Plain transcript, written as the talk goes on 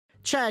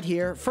Chad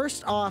here.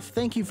 First off,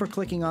 thank you for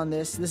clicking on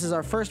this. This is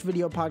our first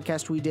video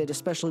podcast we did,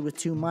 especially with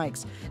 2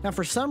 mics. Now,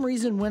 for some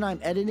reason, when I'm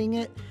editing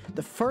it,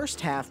 the first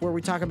half, where we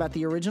talk about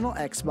the original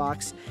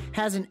Xbox,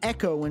 has an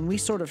echo when we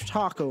sort of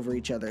talk over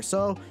each other.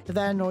 So, if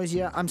that annoys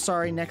you, I'm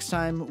sorry. Next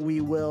time,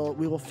 we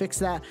will fix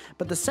that.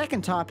 But the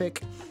second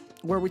topic,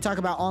 where we talk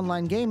about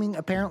online gaming,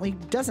 apparently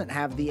doesn't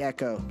have the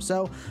echo.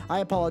 So,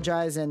 I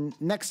apologize, and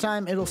next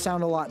time, it'll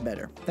sound a lot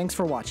better. Thanks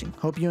for watching.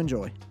 Hope you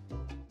enjoy.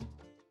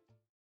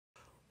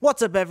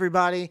 What's up,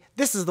 everybody?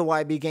 This is the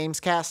YB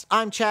Gamescast.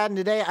 I'm Chad, and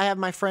today I have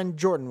my friend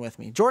Jordan with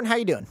me. Jordan, how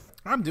you doing?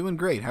 I'm doing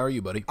great. How are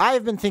you, buddy? I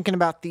have been thinking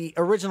about the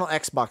original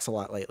Xbox a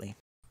lot lately.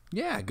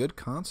 Yeah, good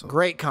console.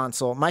 Great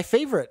console. My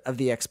favorite of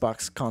the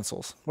Xbox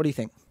consoles. What do you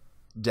think?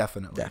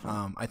 Definitely.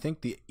 I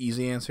think the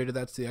easy answer to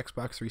that's the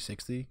Xbox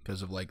 360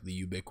 because of like the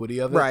ubiquity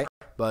of it. Right.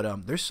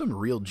 But there's some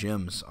real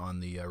gems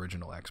on the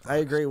original Xbox. I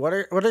agree. What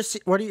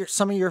are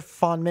some of your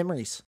fond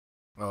memories?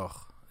 Oh,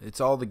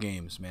 it's all the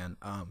games, man.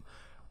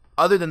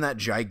 Other than that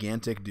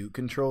gigantic Duke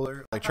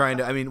controller, like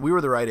we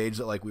were the right age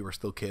that like we were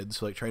still kids,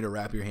 so like trying to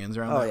wrap your hands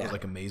around that was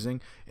like amazing.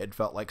 It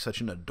felt like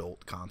such an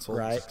adult console.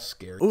 Right. It was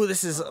scary. Ooh,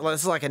 this is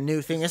like a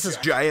new thing. This is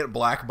giant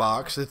black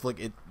box. It's like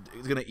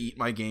it's gonna eat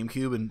my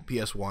GameCube and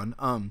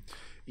PS1.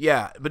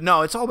 Yeah, but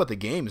no, it's all about the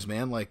games,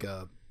 man. Like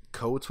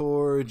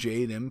KOTOR,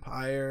 Jade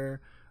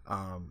Empire,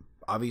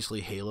 obviously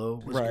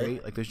Halo was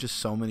great. Like there's just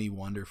so many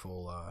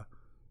wonderful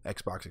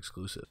Xbox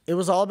exclusives. It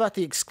was all about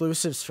the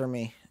exclusives for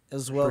me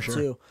as well,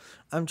 too.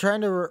 I'm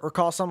trying to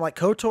recall something like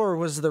KOTOR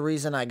was the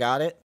reason I got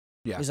it.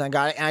 Yeah. Reason I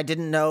got it, and I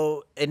didn't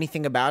know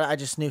anything about it. I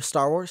just knew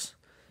Star Wars,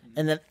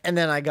 and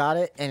then I got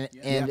it, and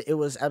it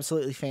was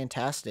absolutely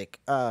fantastic.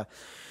 No,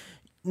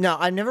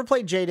 I've never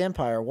played Jade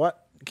Empire.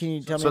 What can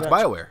you tell me? So it's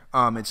BioWare.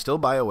 It's still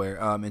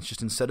BioWare. It's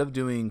just instead of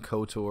doing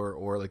KOTOR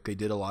or like they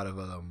did a lot of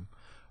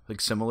like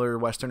similar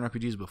Western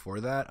RPGs before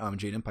that,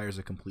 Jade Empire is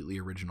a completely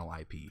original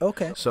IP.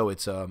 Okay. So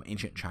it's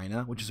ancient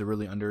China, which is a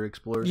really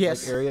underexplored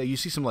like, area. You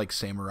see some like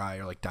samurai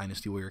or like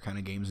Dynasty Warrior kind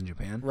of games in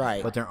Japan,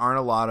 right? But there aren't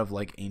a lot of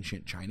like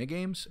ancient China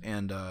games,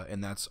 and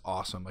that's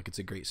awesome. Like it's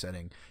a great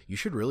setting. You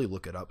should really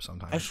look it up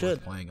sometime. I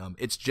should. Playing.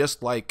 It's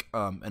just like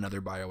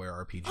another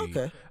BioWare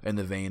RPG in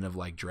the vein of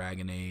like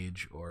Dragon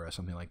Age or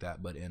something like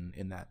that, but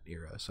in that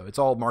era. So it's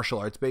all martial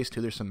arts based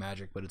too. There's some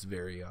magic, but it's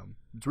very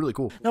it's really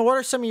cool. Now, what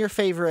are some of your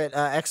favorite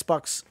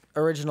Xbox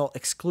original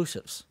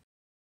exclusives?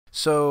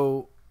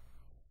 So,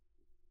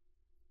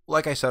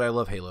 like I said, I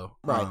love Halo.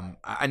 Right.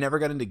 I never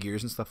got into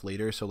Gears and stuff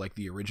later, so like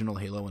the original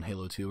Halo and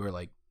Halo 2 are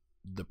like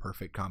the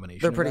perfect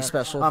combination. They're pretty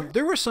special.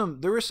 There were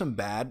some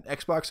bad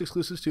Xbox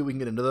exclusives too. We can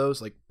get into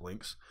those, like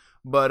Blinks.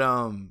 But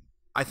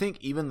I think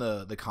even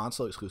the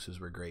console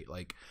exclusives were great.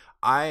 Like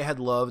I had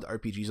loved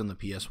RPGs on the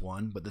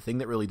PS1, but the thing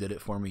that really did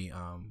it for me,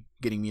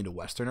 getting me into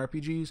Western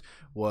RPGs,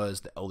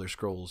 was the Elder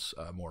Scrolls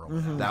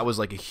Morrowind. That was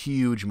like a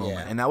huge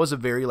moment, and that was a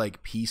very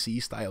like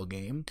PC style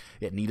game.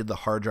 It needed the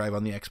hard drive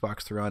on the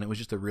Xbox to run. It was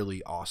just a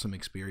really awesome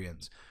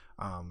experience.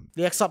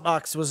 The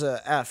Xbox was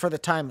for the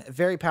time, a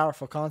very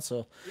powerful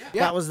console.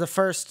 Yeah. That was the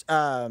first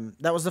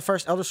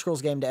Elder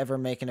Scrolls game to ever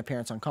make an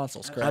appearance on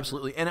consoles, correct?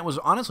 Absolutely. And it was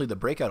honestly the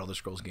breakout Elder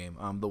Scrolls game.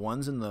 The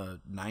ones in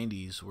the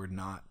 90s were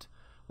not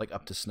like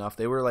up to snuff.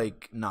 They were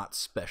like not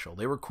special.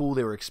 They were cool,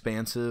 they were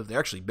expansive. They're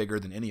actually bigger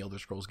than any Elder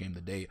Scrolls game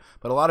to date,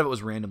 but a lot of it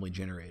was randomly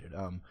generated.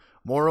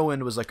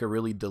 Morrowind was like a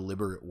really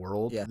deliberate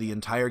world. Yeah. The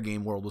entire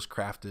game world was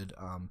crafted.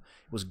 It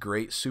was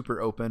great,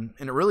 super open,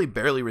 and it really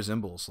barely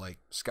resembles like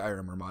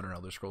Skyrim or modern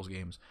Elder Scrolls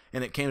games.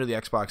 And it came to the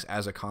Xbox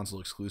as a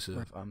console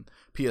exclusive.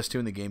 PS2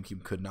 and the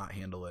GameCube could not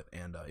handle it,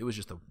 and it was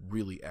just a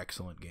really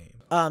excellent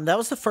game. That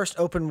was the first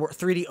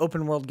 3D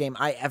open world game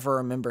I ever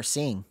remember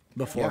seeing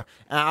before.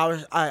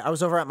 Yeah. And I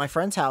was over at my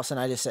friend's house, and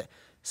I just said,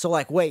 so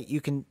like, wait,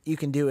 you can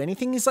do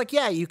anything? He's like,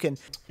 yeah, you can.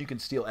 You can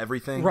steal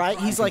everything. Right?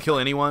 He's like, kill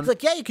anyone. He's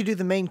like, yeah, you could do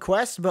the main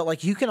quest, but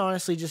like, you can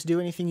honestly just do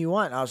anything you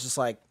want. And I was just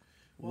like,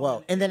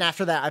 whoa. And then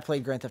after that, I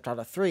played Grand Theft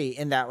Auto 3,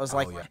 and that was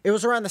like, it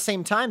was around the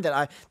same time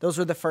that those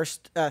were the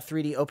first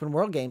 3D open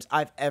world games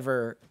I've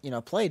ever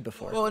played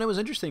before. Well, and it was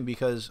interesting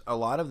because a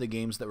lot of the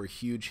games that were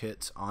huge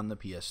hits on the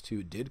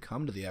PS2 did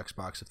come to the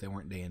Xbox if they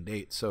weren't day and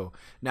date. So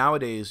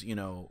nowadays,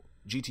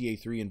 GTA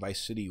 3 and Vice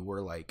City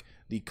were like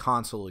the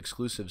console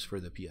exclusives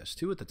for the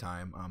PS2 at the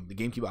time. The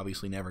GameCube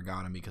obviously never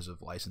got them because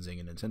of licensing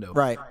and Nintendo.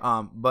 Right.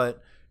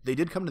 But they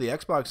did come to the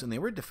Xbox, and they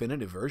were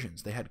definitive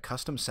versions. They had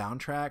custom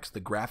soundtracks. The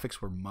graphics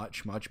were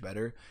much, much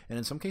better. And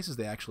in some cases,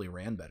 they actually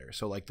ran better.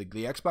 So like the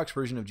Xbox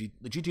version of the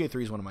GTA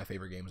 3 is one of my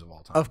favorite games of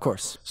all time. Of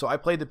course. So I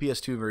played the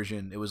PS2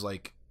 version. It was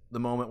like the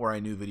moment where I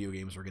knew video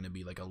games were going to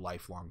be like a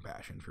lifelong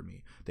passion for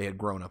me. They had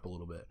grown up a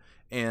little bit.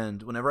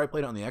 And whenever I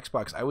played it on the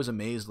Xbox, I was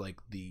amazed like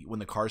when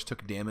the cars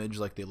took damage,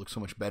 like they looked so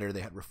much better. They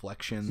had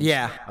reflections.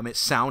 Yeah. It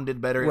sounded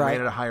better. It ran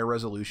at a higher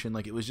resolution.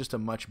 Like it was just a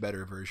much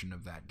better version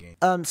of that game.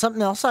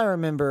 Something else I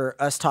remember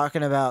us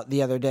talking about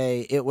the other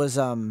day, it was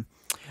the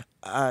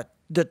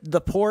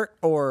port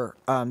or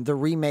the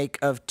remake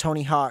of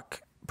Tony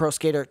Hawk Pro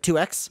Skater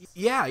 2X.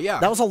 Yeah.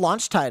 That was a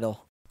launch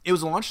title. It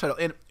was a launch title,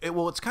 and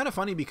it's kind of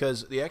funny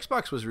because the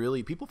Xbox was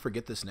really, people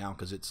forget this now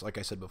because it's, like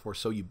I said before,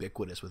 so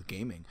ubiquitous with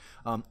gaming.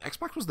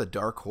 Xbox was the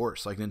dark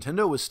horse. Like,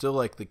 Nintendo was still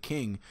like the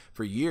king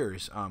for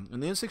years,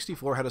 and the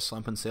N64 had a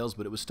slump in sales,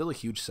 but it was still a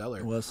huge seller.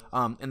 It was.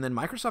 And then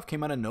Microsoft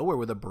came out of nowhere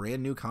with a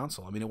brand new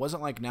console. I mean, it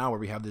wasn't like now where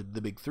we have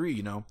the big three,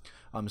 you know.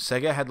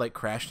 Sega had like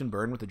crashed and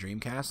burned with the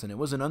Dreamcast, and it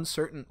was an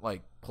uncertain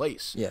like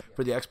place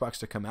for the Xbox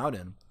to come out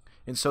in.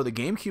 And so the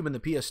GameCube and the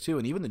PS2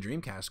 and even the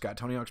Dreamcast got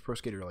Tony Hawk's Pro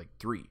Skater like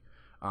 3.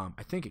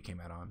 I think it came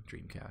out on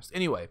Dreamcast.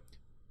 Anyway,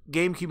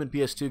 GameCube and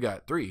PS2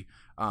 got 3.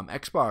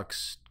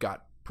 Xbox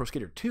got Pro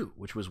Skater 2,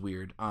 which was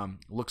weird.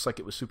 Looks like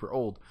it was super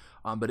old,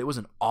 but it was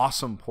an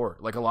awesome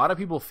port. Like, a lot of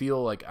people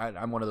feel like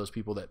I'm one of those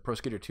people that Pro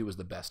Skater 2 was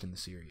the best in the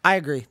series. I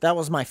agree. That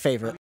was my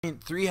favorite. I mean,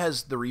 3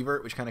 has the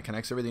revert, which kind of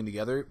connects everything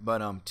together,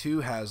 but 2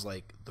 has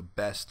like the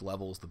best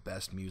levels, the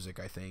best music.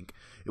 I think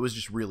it was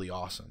just really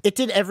awesome. It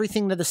did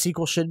everything that a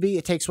sequel should be.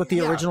 It takes what the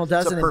original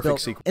does it's a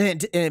perfect sequel.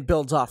 And it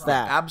builds off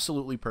that.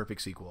 Absolutely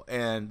perfect sequel,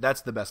 and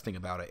that's the best thing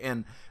about it.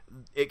 And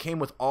it came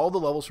with all the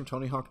levels from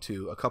Tony Hawk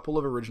 2, a couple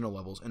of original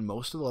levels, and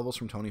most of the levels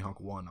from Tony Hawk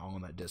 1 all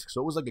on that disc.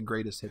 So it was like a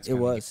greatest hits. It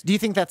was. Do you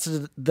think that's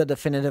the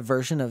definitive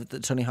version of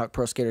the Tony Hawk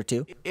Pro Skater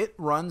 2? It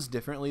runs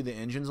differently. The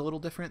engine's a little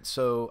different,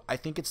 so I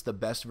think it's the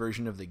best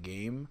version of the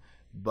game.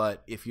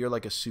 But if you're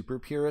like a super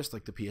purist,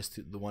 like the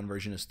PS2, the one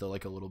version is still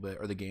like a little bit,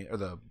 or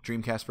the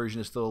Dreamcast version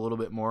is still a little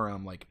bit more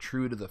like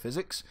true to the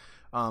physics.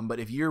 But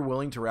if you're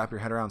willing to wrap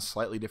your head around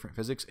slightly different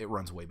physics, it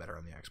runs way better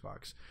on the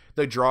Xbox.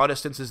 The draw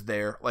distance is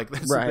there. Like,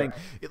 that's the thing.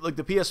 Like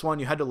the PS1,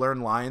 you had to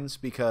learn lines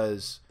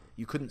because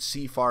you couldn't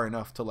see far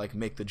enough to like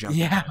make the jump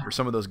or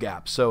some of those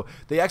gaps. So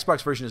the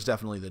Xbox version is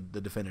definitely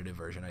the definitive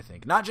version, I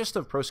think. Not just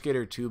of Pro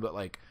Skater 2, but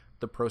like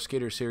the Pro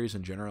Skater series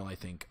in general, I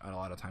think a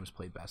lot of times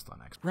played best on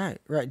Xbox.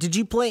 Right. Did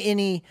you play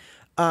any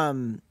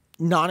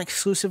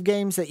non-exclusive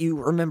games that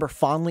you remember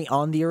fondly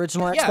on the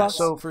original Xbox? Yeah,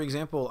 so for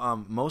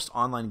example, most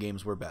online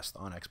games were best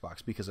on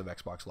Xbox because of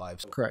Xbox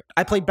Live. Correct.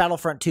 I played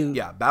Battlefront 2.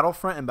 Yeah,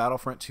 Battlefront and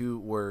Battlefront 2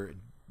 were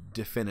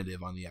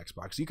definitive on the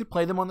Xbox. You could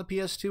play them on the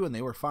PS2 and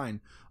they were fine,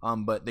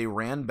 but they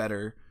ran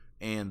better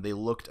and they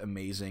looked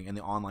amazing, and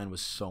the online was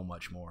so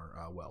much more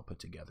well put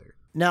together.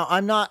 Now,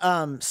 I'm not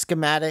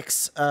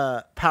schematics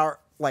power.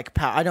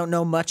 I don't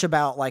know much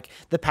about like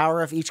the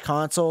power of each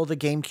console, the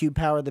GameCube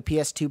power, the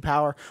PS2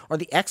 power, or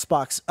the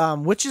Xbox.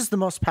 Which is the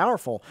most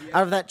powerful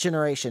out of that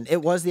generation?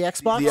 It was the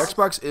Xbox? The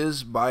Xbox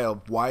is by a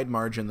wide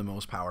margin the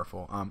most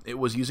powerful. It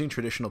was using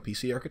traditional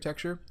PC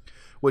architecture,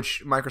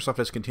 which Microsoft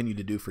has continued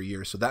to do for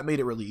years, so that made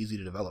it really easy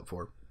to develop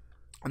for.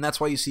 And that's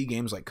why you see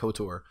games like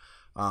KOTOR,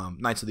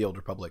 Knights of the Old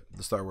Republic,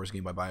 the Star Wars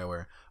game by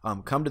BioWare,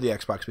 come to the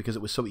Xbox because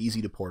it was so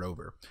easy to port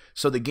over.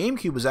 So the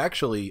GameCube was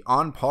actually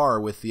on par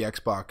with the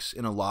Xbox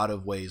in a lot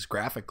of ways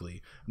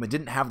graphically. It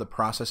didn't have the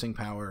processing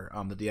power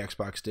that the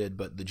Xbox did,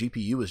 but the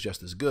GPU was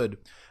just as good.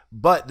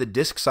 But the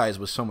disc size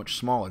was so much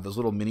smaller. Those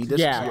little mini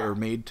discs were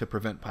made to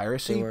prevent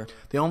piracy.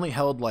 They only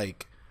held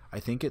like, I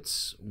think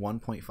it's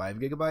 1.5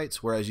 gigabytes,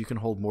 whereas you can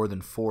hold more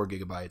than 4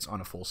 gigabytes on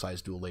a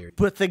full-size dual layer.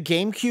 But the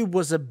GameCube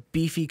was a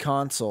beefy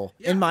console,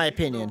 in my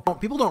opinion.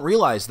 People don't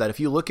realize that if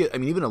you look at, I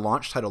mean, even a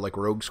launch title like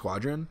Rogue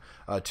Squadron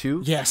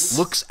 2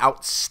 looks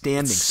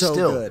outstanding. So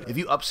still good. If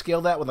you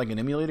upscale that with like an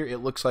emulator,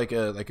 it looks like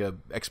a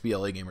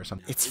XBLA game or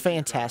something. It's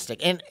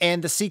fantastic.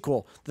 And the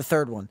sequel, the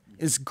third one,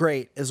 is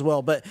great as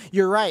well. But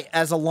you're right,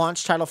 as a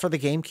launch title for the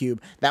GameCube,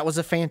 that was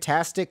a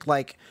fantastic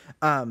like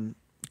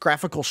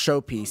graphical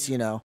showpiece, you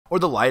know. Or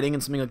the lighting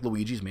in something like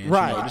Luigi's Mansion.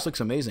 Right. It just looks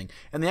amazing.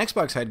 And the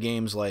Xbox had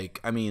games like,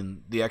 I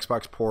mean, the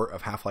Xbox port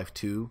of Half-Life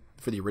 2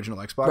 for the original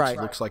Xbox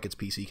looks like its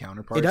PC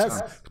counterparts. It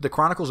does. The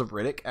Chronicles of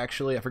Riddick,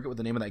 actually, I forget what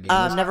the name of that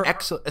game is. Never.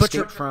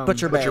 Escape from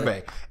Butcher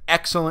Bay.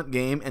 Excellent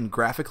game and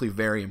graphically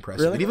very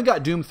impressive. Really? It even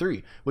got Doom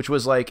 3, which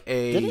was like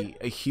a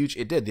huge...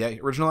 It did.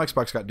 The original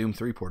Xbox got Doom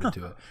 3 ported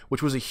to it,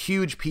 which was a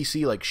huge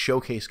PC like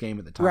showcase game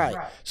at the time. Right.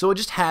 So it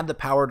just had the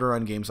power to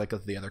run games like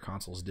the other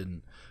consoles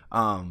didn't.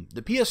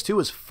 The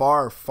PS2 is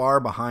far, far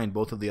behind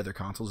both of the other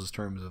consoles in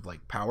terms of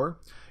like power.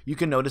 You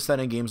can notice that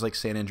in games like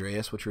San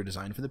Andreas, which were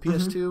designed for the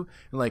PS2,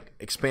 and like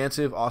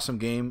expansive, awesome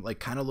game, like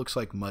kind of looks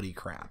like muddy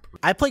crap.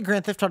 I played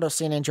Grand Theft Auto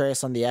San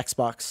Andreas on the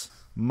Xbox.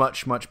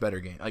 Much, much better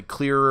game. Like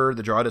clearer,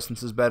 the draw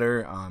distance is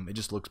better. It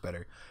just looks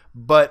better.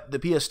 But the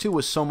PS2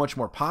 was so much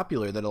more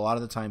popular that a lot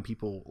of the time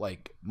people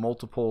like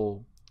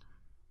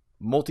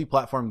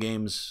multi-platform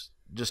games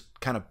just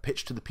kind of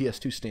pitched to the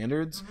PS2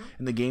 standards,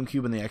 and the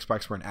GameCube and the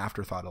Xbox were an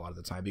afterthought a lot of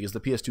the time because the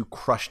PS2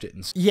 crushed it.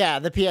 Yeah,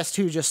 the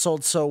PS2 just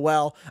sold so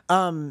well.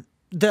 Now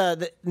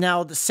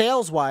the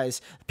sales wise,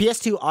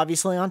 PS2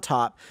 obviously on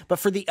top, but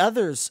for the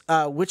others,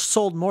 which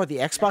sold more, the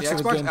Xbox or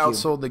the Xbox GameCube?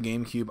 outsold the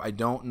GameCube. I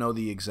don't know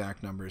the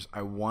exact numbers.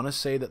 I want to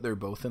say that they're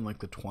both in like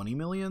the 20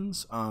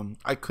 millions.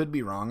 I could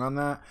be wrong on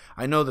that.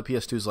 I know the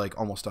PS2 is like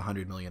almost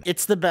 100 million.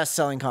 It's the best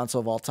selling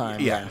console of all time.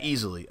 Yeah,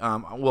 easily.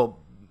 Well,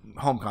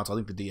 home console, I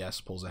think the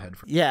DS pulls ahead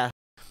for. Yeah.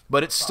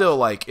 But it's still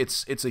like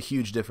it's a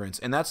huge difference,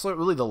 and that's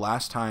really the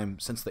last time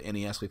since the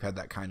NES we've had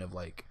that kind of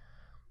like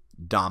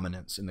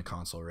dominance in the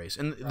console race.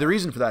 And the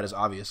reason for that is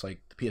obvious. Like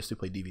the PS2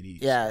 played DVDs.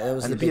 Yeah, it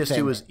was. And the the PS2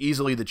 thing. was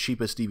easily the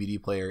cheapest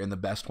DVD player and the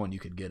best one you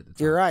could get at the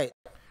time. You're right.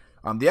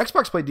 The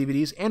Xbox played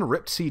DVDs and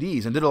ripped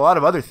CDs and did a lot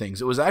of other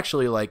things. It was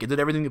actually like it did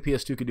everything the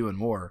PS2 could do and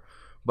more,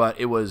 but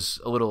it was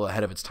a little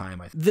ahead of its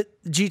time, I think. The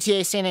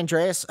GTA San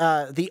Andreas,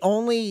 the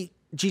only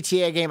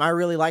GTA game I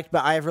really liked,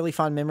 but I have really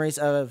fond memories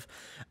of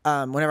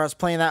whenever I was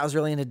playing that, I was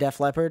really into Def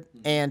Leppard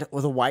and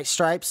with the White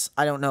Stripes.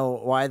 I don't know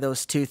why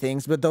those two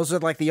things, but those are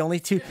like the only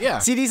two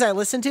CDs I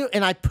listened to,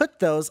 and I put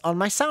those on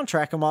my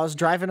soundtrack while I was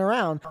driving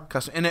around.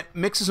 And it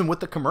mixes them with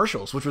the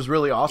commercials, which was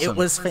really awesome. It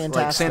was fantastic.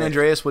 Like San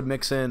Andreas would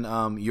mix in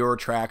your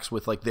tracks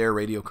with like their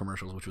radio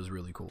commercials, which was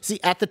really cool. See,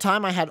 at the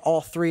time I had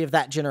all three of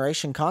that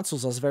generation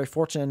consoles. I was very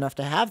fortunate enough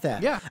to have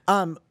that. Yeah.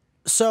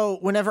 So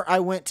whenever I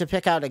went to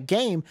pick out a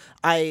game,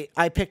 I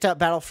picked up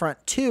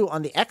Battlefront 2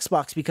 on the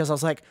Xbox because I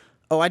was like,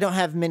 oh, I don't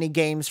have many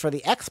games for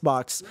the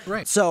Xbox.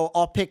 Right. So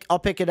I'll pick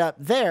it up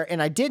there,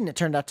 and I did, and it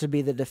turned out to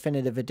be the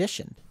definitive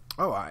edition.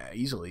 Oh,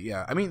 easily,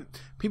 yeah. I mean,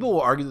 people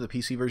will argue that the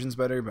PC version's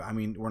better, but I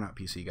mean, we're not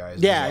PC guys.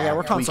 Yeah,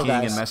 we're console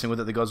tweaking guys. and messing with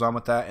it that goes on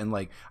with that, and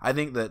like, I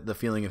think that the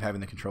feeling of having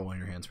the controller in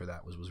your hands for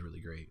that was really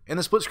great, and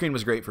the split screen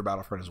was great for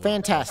Battlefront as well.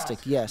 Fantastic,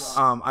 yes.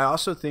 I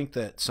also think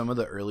that some of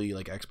the early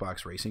like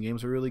Xbox racing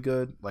games were really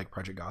good, like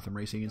Project Gotham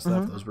Racing and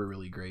stuff. Those were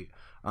really great.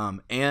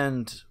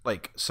 And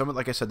like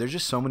like I said, there's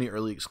just so many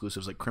early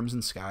exclusives, like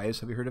Crimson Skies.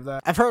 Have you heard of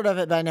that? I've heard of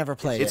it, but I never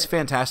played it. It's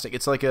fantastic.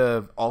 It's like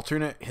a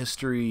alternate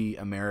history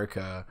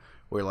America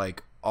where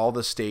like all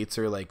the states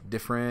are like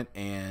different,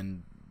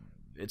 and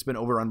it's been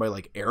overrun by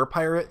like air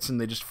pirates,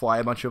 and they just fly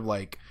a bunch of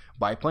like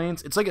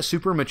biplanes. It's like a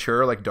super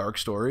mature like dark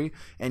story,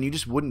 and you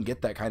just wouldn't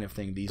get that kind of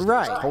thing these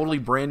days. Totally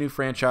brand new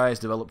franchise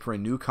developed for a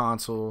new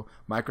console,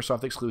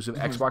 Microsoft exclusive,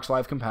 Xbox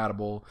Live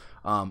compatible,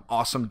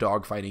 awesome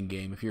dogfighting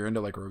game. If you're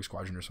into like Rogue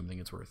Squadron or something,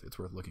 it's worth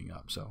looking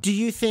up. So do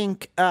you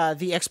think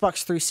the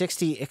Xbox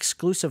 360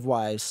 exclusive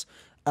wise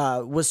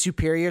was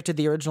superior to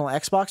the original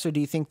Xbox, or do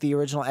you think the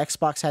original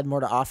Xbox had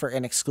more to offer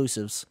in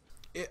exclusives?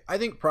 I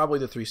think probably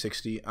the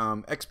 360.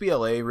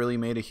 XBLA really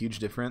made a huge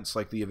difference,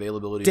 like the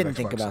availability Didn't of Xbox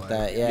think about Live.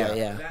 that.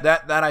 Yeah.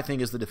 That I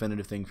think is the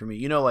definitive thing for me.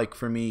 You know, like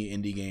for me,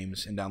 indie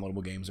games and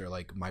downloadable games are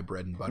like my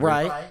bread and butter.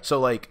 Right. So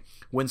like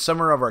when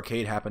Summer of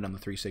Arcade happened on the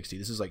 360,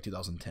 this is like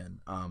 2010.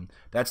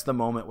 That's the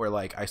moment where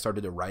like I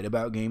started to write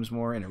about games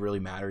more, and it really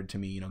mattered to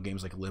me. You know,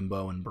 games like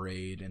Limbo and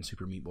Braid and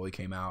Super Meat Boy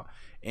came out,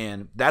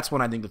 and that's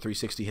when I think the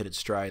 360 hit its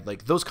stride.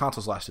 Like those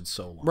consoles lasted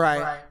so long.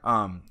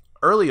 Right.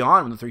 Early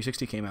on, when the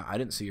 360 came out, I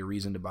didn't see a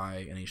reason to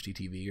buy an HD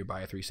TV or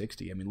buy a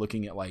 360. I mean,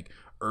 looking at like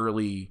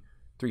early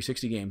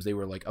 360 games, they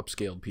were like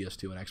upscaled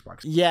PS2 and Xbox.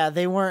 Yeah,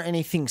 they weren't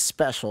anything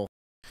special.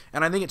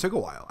 And I think it took a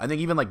while. I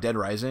think even like Dead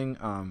Rising,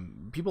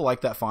 people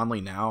like that fondly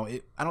now.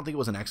 I don't think it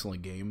was an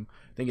excellent game.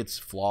 I think it's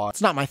flawed.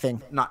 It's not my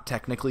thing. Not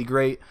technically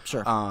great.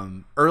 Sure.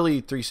 Early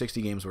 360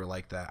 games were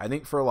like that. I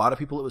think for a lot of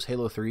people, it was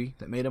Halo 3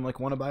 that made them like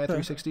want to buy a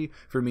 360.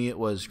 For me, it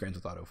was Grand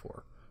Theft Auto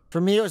 4. For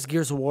me, it was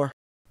Gears of War.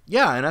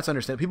 Yeah, and that's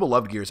understandable. People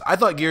loved Gears. I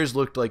thought Gears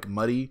looked like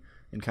muddy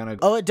and kind of...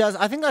 Oh, it does.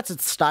 I think that's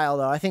its style,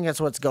 though. I think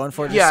that's what it's going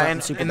for. Yeah,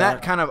 and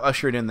that kind of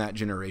ushed in that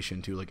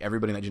generation, too. Like,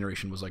 everybody in that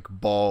generation was, like,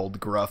 bald,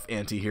 gruff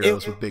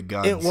anti-heroes with big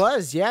guns. It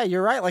was, yeah,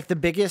 you're right. Like, the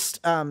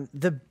biggest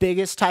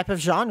type of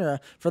genre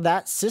for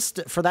that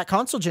system, for that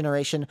console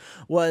generation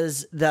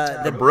was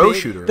the bro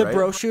shooter, the right?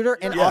 bro shooter,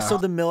 and also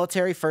the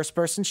military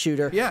first-person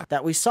shooter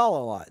that we saw a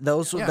lot.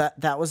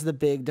 That was the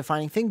big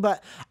defining thing.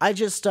 But I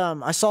just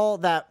I saw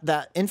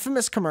that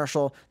infamous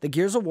commercial, the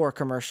Gears of War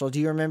commercial.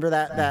 Do you remember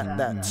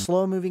that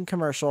slow-moving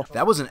commercial?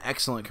 That was an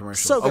excellent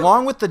commercial. So good.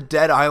 Along with the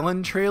Dead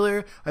Island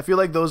trailer, I feel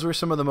like those were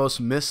some of the most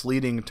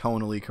misleading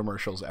tonally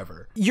commercials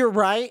ever. You're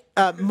right.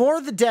 More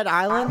the Dead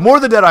Island.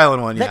 More the Dead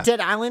Island one, yeah. That Dead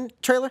Island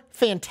trailer,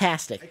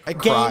 fantastic. I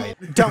cried.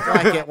 Don't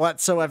like it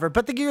whatsoever.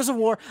 But the Gears of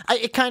War,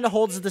 it kind of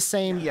holds the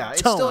same tone. Yeah, it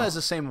still has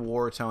the same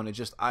war tone. It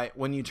just,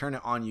 when you turn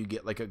it on, you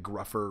get like a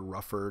gruffer,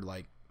 rougher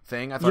like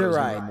thing. I thought it was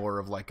gonna be more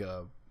of like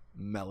a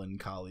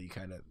melancholy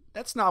kind of.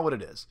 That's not what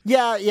it is.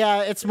 Yeah,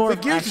 it's more.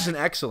 But Gears is an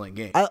excellent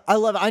game. I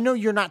love it. I know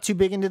you're not too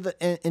big into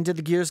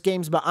the Gears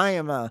games, but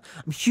I'm a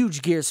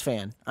huge Gears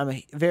fan. I'm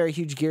a very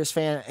huge Gears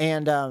fan,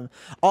 and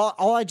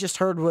all I just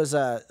heard was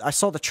I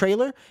saw the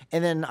trailer,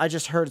 and then I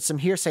just heard some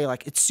hearsay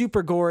like it's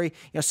super gory,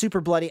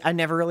 super bloody. I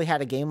never really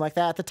had a game like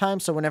that at the time,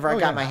 so whenever I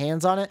got my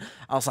hands on it,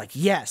 I was like,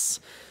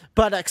 yes.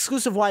 But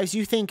exclusive wise,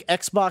 you think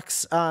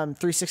Xbox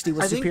 360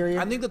 was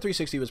superior? I think the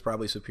 360 was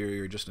probably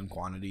superior just in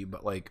quantity,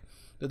 but like.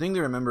 The thing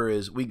to remember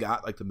is we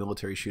got like the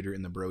military shooter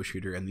and the bro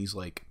shooter and these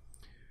like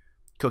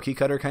cookie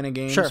cutter kind of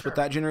games with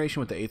that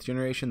generation, with the 8th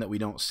generation that we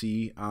don't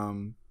see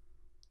 7th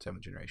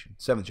generation.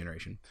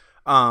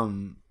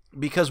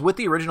 Because with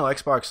the original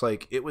Xbox,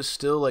 like it was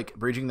still like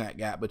bridging that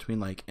gap between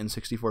like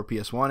N64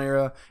 PS1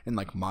 era and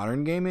like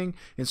modern gaming,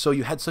 and so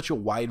you had such a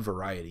wide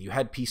variety. You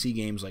had PC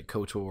games like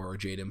KOTOR or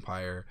Jade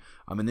Empire,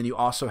 and then you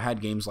also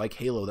had games like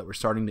Halo that were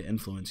starting to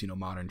influence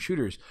modern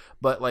shooters.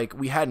 But like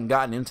we hadn't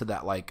gotten into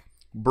that like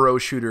bro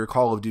shooter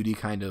Call of Duty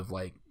kind of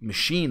like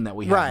machine that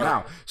we have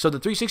now. So the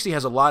 360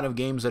 has a lot of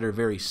games that are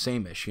very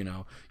same-ish, you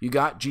know. You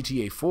got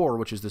GTA 4,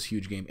 which is this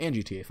huge game, and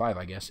GTA 5,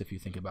 I guess, if you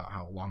think about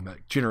how long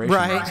that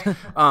generation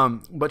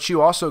is. But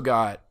you also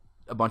got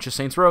a bunch of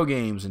Saints Row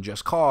games and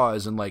Just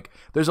Cause, and like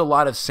there's a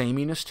lot of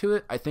sameness to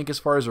it. I think as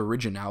far as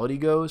originality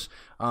goes,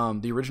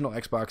 the original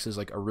Xbox is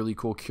like a really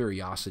cool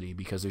curiosity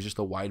because there's just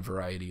a wide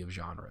variety of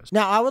genres.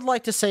 Now, I would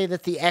like to say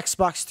that the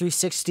Xbox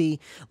 360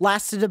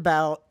 lasted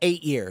about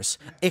 8 years.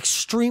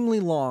 Extremely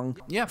long.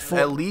 Yeah,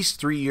 at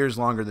least 3 years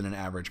longer than an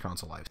average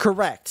console life.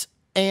 Correct.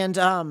 And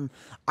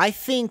I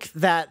think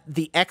that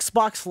the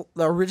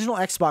original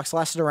Xbox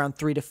lasted around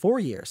 3 to 4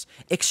 years.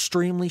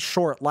 Extremely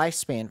short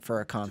lifespan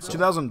for a console.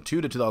 2002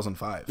 to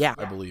 2005, yeah.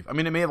 I believe. I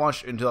mean, it may have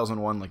launched in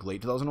 2001, like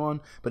late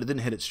 2001, but it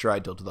didn't hit its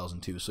stride till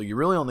 2002. So you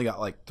really only got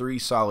like 3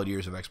 solid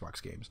years of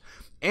Xbox games.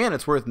 And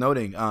it's worth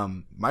noting,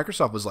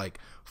 Microsoft was like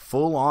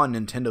full-on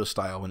Nintendo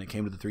style when it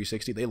came to the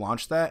 360. They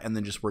launched that and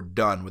then just were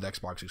done with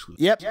Xbox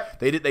exclusives. Yep.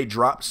 They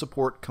dropped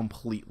support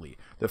completely.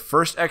 The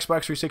first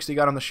Xbox 360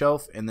 got on the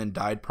shelf and then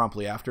died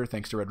promptly after,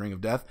 thanks to Red Ring of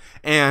Death.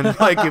 And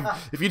like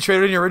if you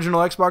traded in your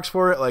original Xbox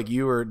for it, like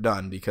you were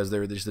done because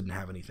they just didn't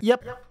have anything.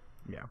 Yep.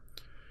 Yeah.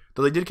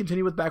 Though they did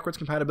continue with backwards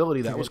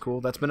compatibility. That was cool.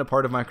 That's been a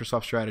part of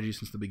Microsoft's strategy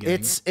since the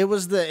beginning. It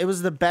was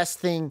the best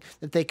thing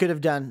that they could have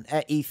done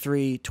at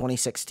E3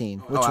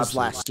 2016, which was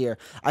last year.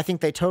 I think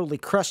they totally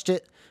crushed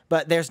it,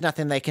 but there's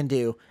nothing they can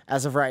do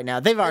as of right now.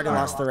 They've already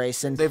lost the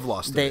race, and they've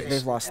lost the race.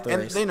 They've lost the race.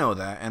 And they know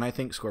that, and I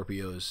think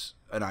Scorpio's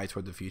an eye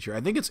toward the future. I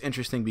think it's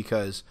interesting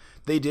because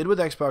they did with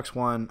Xbox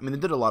One, I mean, they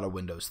did a lot of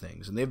Windows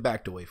things, and they've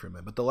backed away from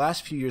it. But the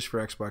last few years for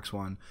Xbox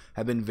One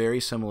have been very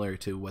similar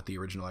to what the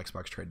original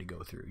Xbox tried to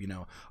go through. You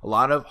know, a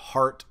lot of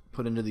heart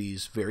put into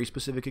these very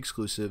specific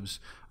exclusives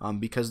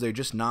because they're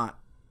just not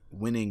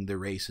winning the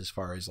race as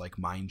far as like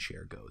mind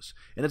share goes.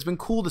 And it's been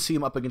cool to see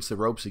them up against the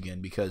ropes again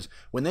because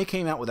when they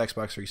came out with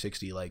Xbox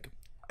 360, like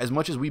as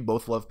much as we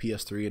both love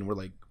PS3 and we're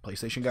like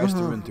PlayStation guys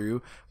through and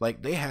through,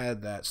 like they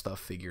had that stuff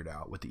figured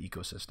out with the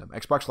ecosystem.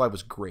 Xbox Live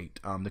was great.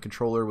 The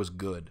controller was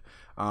good.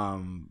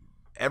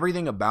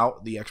 Everything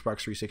about the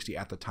Xbox 360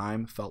 at the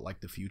time felt like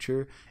the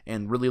future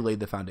and really laid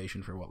the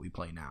foundation for what we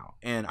play now.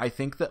 And I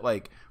think that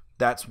like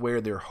that's where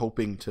they're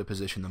hoping to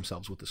position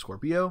themselves with the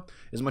Scorpio.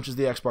 As much as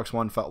the Xbox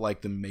One felt like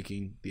them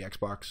making the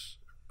Xbox,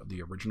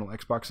 the original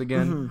Xbox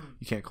again,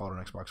 you can't call it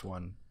an Xbox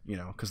One, you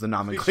know, because the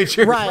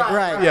nomenclature.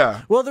 Right.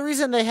 Yeah. Well, the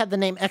reason they had the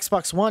name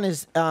Xbox One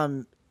is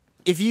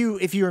if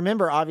you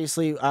remember,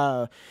 obviously,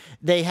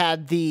 they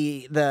had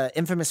the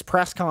infamous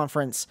press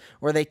conference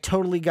where they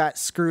totally got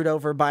screwed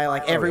over by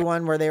like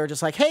everyone, where they were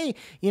just like, hey,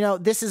 you know,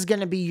 this is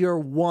going to be your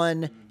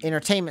one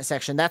entertainment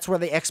section. That's where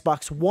the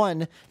Xbox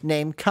One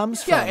name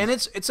comes from. Yeah, and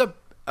it's a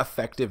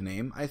effective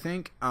name, I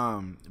think,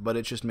 but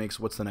it just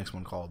makes what's the next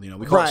one called? You know,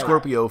 we call it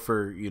Scorpio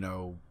for, you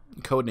know,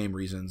 code name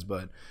reasons,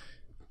 but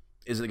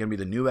is it going to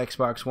be the new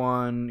Xbox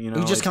One? You know,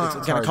 you just going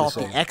to call it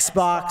the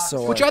Xbox,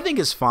 or which I think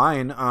is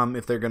fine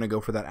if they're going to go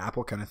for that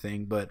Apple kind of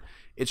thing. But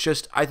it's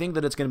just I think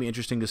that it's going to be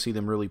interesting to see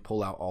them really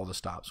pull out all the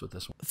stops with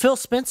this one. Phil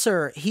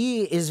Spencer,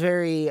 he is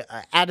very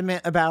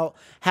adamant about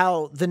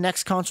how the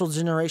next console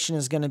generation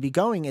is going to be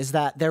going. Is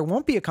that there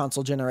won't be a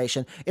console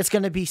generation? It's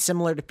going to be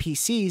similar to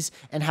PCs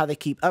and how they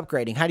keep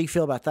upgrading. How do you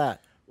feel about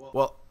that?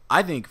 Well,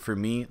 I think for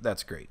me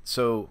that's great.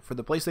 So for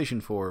the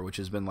PlayStation 4, which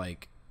has been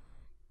like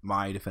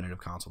my definitive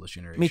console this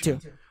generation. Me too.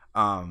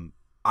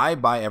 I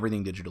buy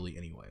everything digitally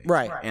anyway.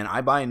 Right. And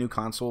I buy a new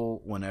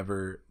console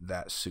whenever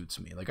that suits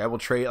me. Like I will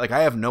trade, like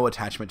I have no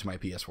attachment to my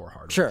PS4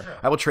 hardware. Sure.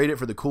 I will trade it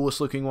for the coolest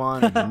looking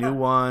one, or the new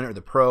one, or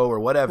the Pro, or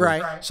whatever.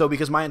 Right. So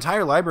because my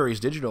entire library is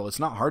digital, it's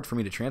not hard for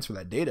me to transfer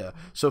that data.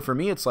 So for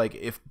me, it's like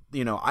if,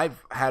 you know,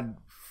 I've had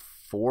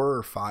 4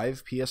 or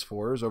 5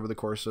 PS4s over the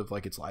course of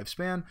like its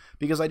lifespan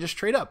because I just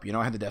trade up. You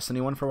know, I had the Destiny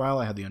one for a while.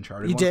 I had the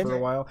Uncharted one for a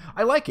while.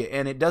 I like it,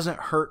 and it doesn't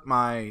hurt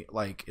my,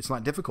 like, it's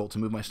not difficult to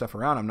move my stuff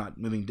around. I'm not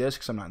moving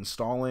discs. I'm not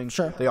installing.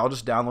 Sure. They all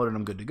just download and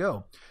I'm good to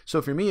go.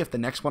 So for me, if the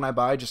next one I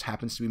buy just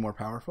happens to be more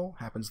powerful,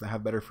 happens to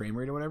have better frame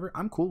rate or whatever,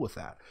 I'm cool with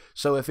that.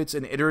 So if it's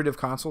an iterative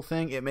console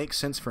thing, it makes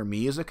sense for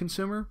me as a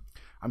consumer.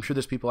 I'm sure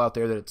there's people out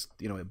there that it's,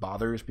 you know, it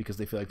bothers because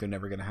they feel like they're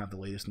never going to have the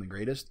latest and the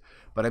greatest.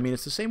 But I mean,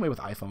 it's the same way with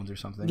iPhones or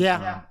something.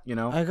 Yeah. You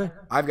know, I agree.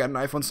 I've got an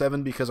iPhone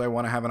 7 because I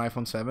want to have an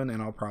iPhone 7, and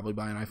I'll probably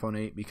buy an iPhone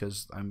 8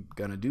 because I'm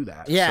going to do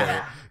that.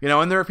 Yeah. So, you know,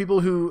 and there are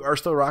people who are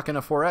still rocking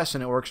a 4S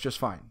and it works just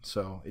fine.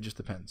 So it just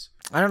depends.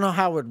 I don't know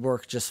how it would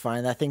work just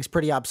fine. That thing's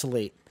pretty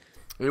obsolete.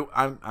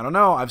 I don't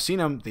know. I've seen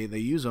them. They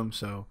use them.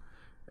 So,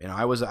 you know,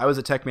 I was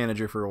a tech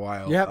manager for a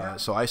while. Yep.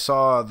 So I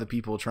saw the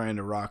people trying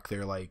to rock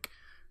their like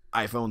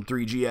iPhone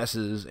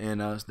 3GSs,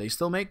 and they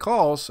still make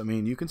calls. I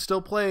mean, you can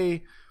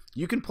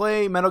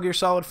play Metal Gear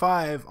Solid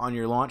 5 on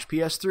your launch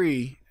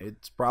PS3.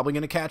 It's probably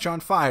going to catch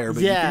on fire,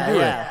 but you can do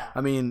it. I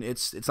mean,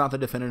 it's not the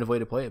definitive way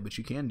to play it, but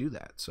you can do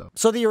that.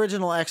 So the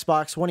original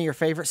Xbox, one of your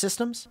favorite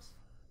systems?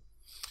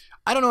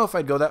 I don't know if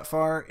I'd go that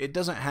far. It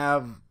doesn't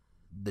have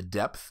the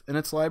depth in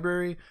its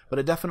library, but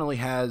it definitely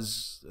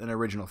has an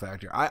original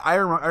factor. I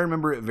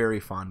remember it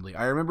very fondly.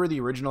 I remember the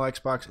original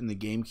Xbox and the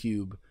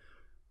GameCube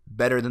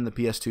better than the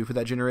PS2 for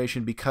that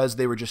generation because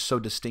they were just so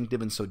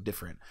distinctive and so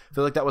different. I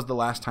feel like that was the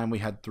last time we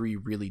had 3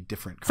 really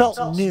different consoles.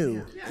 Felt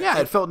new. Yeah,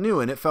 it felt new,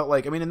 and it felt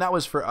like, I mean, and that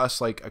was for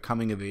us like a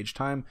coming of age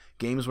time.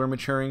 Games were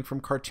maturing from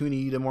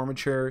cartoony to more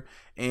mature,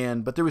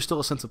 but there was still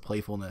a sense of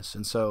playfulness.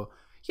 And so,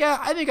 yeah,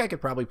 I think I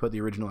could probably put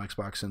the original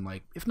Xbox in,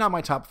 like, if not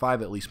my top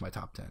 5, at least my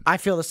top 10. I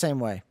feel the same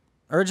way.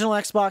 Original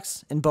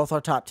Xbox in both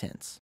our top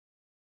 10s.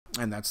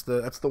 And that's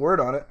the word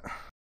on it.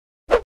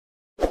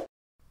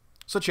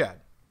 So,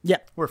 Chad. Yeah.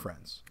 We're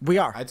friends. We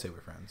are. I'd say we're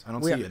friends. I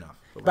don't see you enough.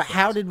 But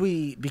how did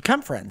we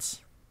become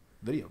friends?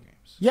 Video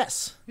games.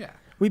 Yes. Yeah.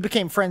 We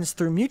became friends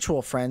through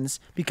mutual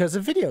friends because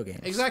of video games.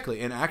 Exactly.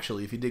 And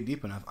actually, if you dig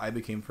deep enough, I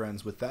became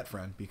friends with that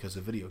friend because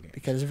of video games.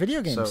 Because of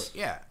video games. So,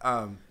 yeah.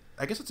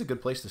 I guess it's a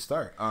good place to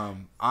start.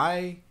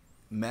 I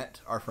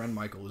met our friend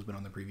Michael, who's been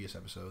on the previous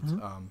episodes,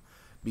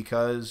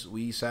 because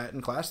we sat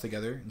in class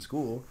together in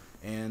school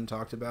and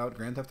talked about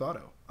Grand Theft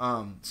Auto.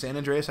 San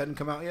Andreas hadn't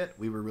come out yet.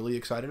 We were really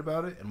excited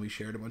about it, and we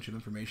shared a bunch of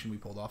information we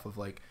pulled off of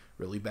like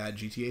really bad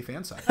GTA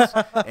fan sites.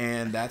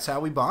 And that's how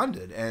we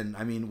bonded. And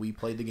I mean, we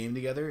played the game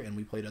together, and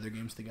we played other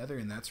games together,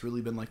 and that's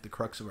really been like the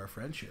crux of our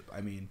friendship.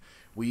 I mean,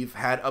 we've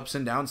had ups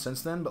and downs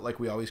since then, but like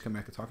we always come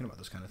back to talking about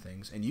those kind of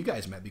things. And you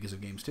guys met because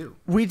of games too.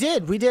 We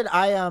did.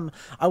 I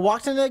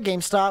walked into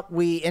GameStop.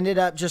 We ended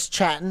up just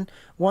chatting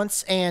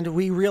once, and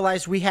we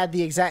realized we had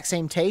the exact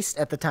same taste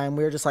at the time.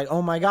 We were just like,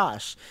 oh my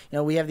gosh,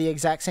 we have the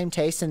exact same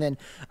taste. And then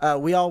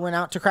we all went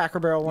out to Cracker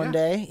Barrel one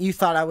day. You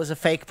thought I was a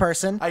fake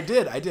person. I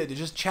did. It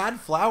just Chad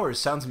Flowers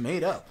sounds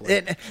made up.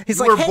 Like, he's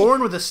you like, were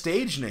born with a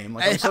stage name.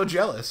 Like, I'm so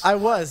jealous. I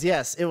was,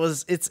 yes.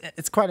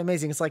 It's quite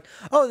amazing. It's like,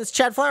 oh, this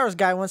Chad Flowers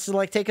guy wants to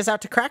like take us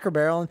out to Cracker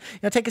Barrel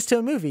and take us to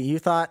a movie. You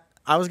thought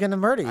I was going to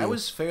murder you. I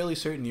was fairly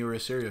certain you were a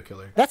serial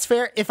killer. That's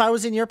fair. If I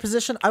was in your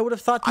position, I would have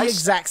thought the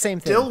exact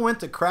same thing. Still went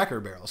to Cracker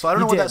Barrel, so I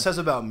don't know what that says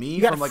about me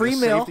from like a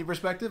safety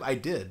perspective. I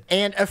did,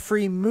 and a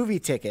free movie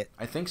ticket.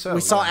 I think so.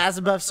 We saw As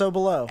Above, So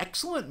Below.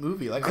 Excellent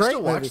movie. Like Great I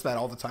still movie. watch that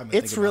all the time.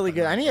 It's really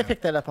good. I need to pick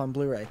that up on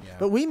Blu-ray. Yeah.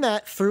 But we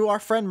met through our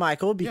friend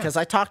Michael because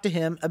I talked to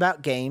him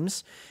about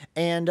games,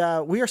 and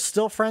we are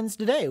still friends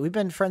today. We've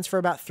been friends for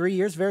about 3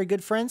 years. Very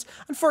good friends.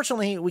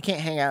 Unfortunately, we can't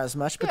hang out as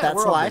much, but that's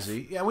we're all life.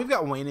 Busy. Yeah, we've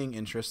got waning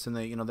interests, and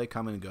they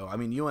come and go. I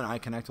mean, you and I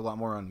connect a lot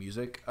more on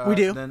music. We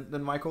do.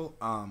 Than Michael.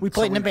 We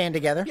played in a band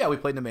together. Yeah, we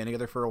played in a band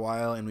together for a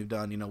while, and we've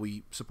done.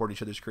 We support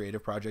each other's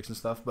creative projects and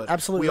stuff. But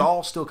absolutely, we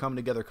all still come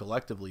together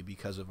collectively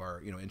because of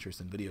our interest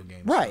in video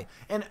games. Right.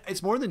 So, and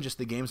it's more than just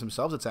the games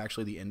themselves. It's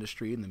actually the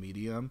industry and the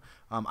medium.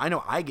 I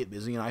know I get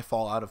busy and I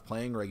fall out of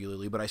playing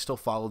regularly, but I still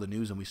follow the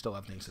news and we still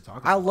have things to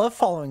talk about. I love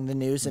following the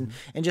news and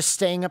just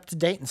staying up to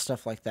date and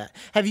stuff like that.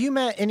 Have you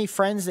met any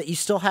friends that you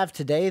still have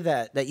today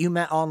that you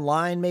met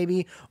online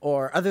maybe,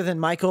 or other than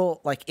Michael,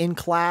 like in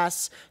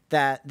class,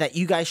 that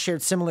you guys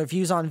shared similar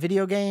views on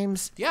video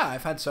games? Yeah,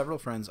 I've had several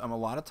friends. A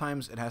lot of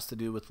times it has to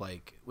do with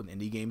with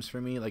indie games for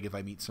me. Like if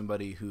I meet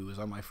somebody who is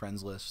on my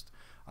friends list,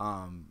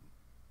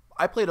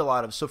 I played a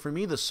lot of, so for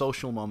me, the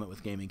social moment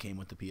with gaming came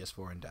with the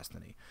PS4 and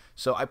Destiny.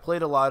 So I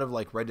played a lot of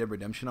like Red Dead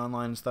Redemption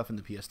Online and stuff in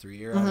the PS3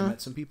 era. I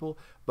met some people,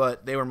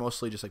 but they were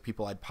mostly just like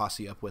people I'd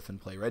posse up with and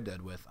play Red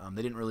Dead with.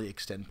 They didn't really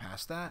extend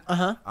past that.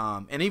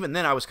 And even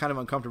then I was kind of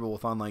uncomfortable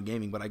with online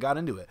gaming, but I got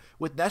into it.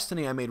 With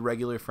Destiny, I made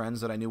regular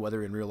friends that I knew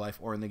whether in real life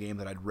or in the game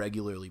that I'd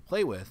regularly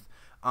play with.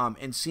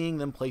 And seeing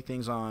them play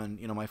things on,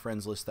 my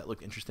friends list that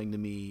looked interesting to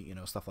me,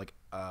 stuff like,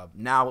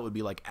 now it would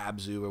be like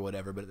Abzu or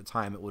whatever, but at the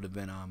time it would have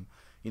been,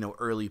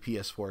 early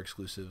PS4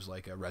 exclusives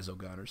like a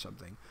Resogun or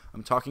something.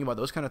 I'm talking about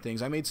those kind of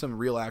things. I made some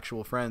real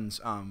actual friends.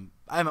 I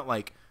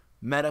haven't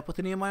met up with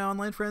any of my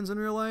online friends in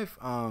real life,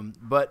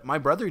 but my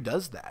brother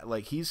does that.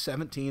 Like he's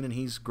 17 and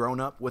he's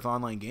grown up with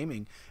online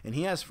gaming, and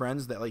he has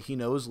friends that he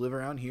knows live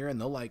around here,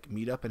 and they'll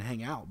meet up and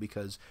hang out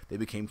because they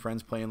became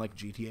friends playing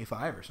GTA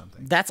 5 or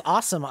something. That's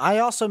awesome. I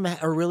also met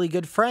a really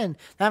good friend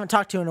that I haven't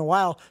talked to in a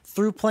while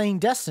through playing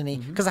Destiny,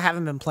 because I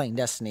haven't been playing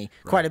Destiny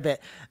quite a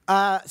bit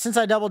since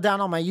I doubled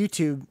down on my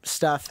YouTube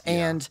stuff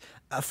and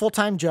a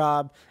full-time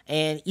job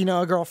and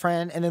a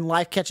girlfriend, and then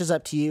life catches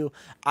up to you.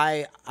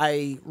 I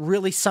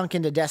really sunk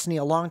into Destiny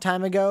a long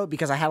time ago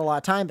because I had a lot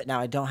of time, but now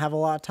I don't have a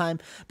lot of time.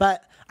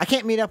 But I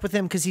can't meet up with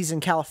him because he's in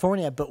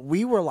California, but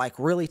we were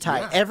really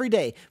tight every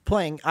day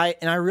playing. I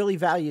really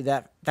value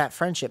that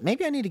friendship.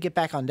 Maybe I need to get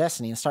back on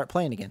Destiny and start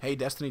playing again. Hey,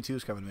 Destiny 2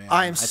 is coming, man.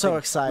 I am so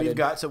excited.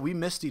 We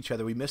missed each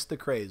other. We missed the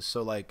craze.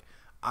 So I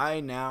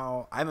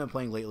haven't been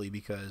playing lately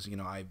because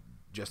I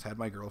just had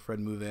my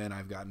girlfriend move in.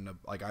 I've gotten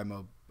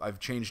I've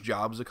changed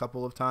jobs a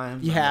couple of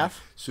times. I'm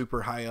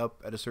super high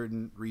up at a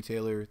certain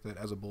retailer that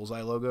has a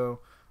bullseye logo.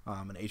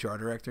 I'm an HR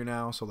director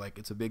now, so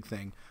it's a big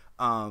thing.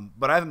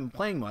 But I haven't been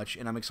playing much,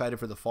 and I'm excited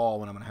for the fall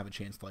when I'm gonna have a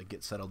chance to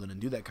get settled in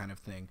and do that kind of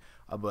thing.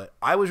 But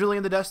I was really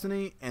into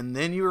Destiny, and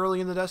then you were really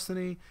into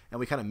Destiny, and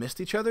we kind of missed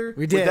each other.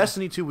 We did. With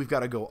Destiny 2, we've got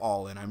to go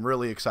all in. I'm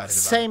really excited about it.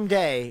 Same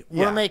day,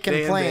 we're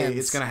making plans.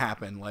 It's gonna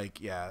happen.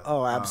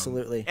 Oh,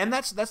 absolutely. And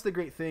that's the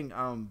great thing.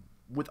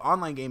 With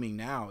online gaming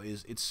now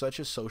is it's such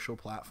a social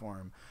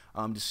platform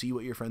to see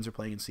what your friends are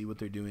playing and see what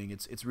they're doing.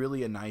 It's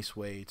really a nice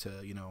way to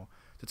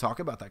to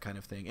talk about that kind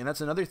of thing. And that's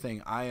another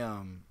thing.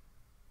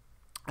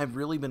 I've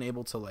really been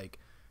able to like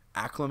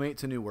acclimate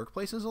to new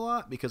workplaces a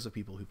lot because of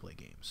people who play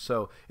games.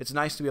 So it's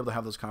nice to be able to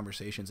have those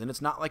conversations, and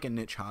it's not like a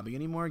niche hobby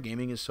anymore.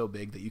 Gaming is so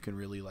big that you can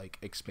really like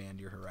expand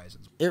your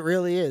horizons. It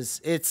really is.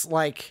 It's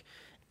like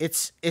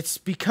it's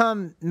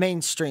become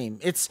mainstream.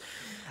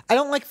 I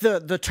don't like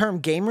the term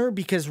gamer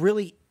because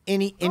really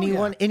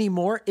anyone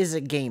anymore is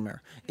a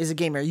gamer.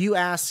 You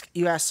ask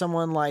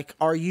someone like,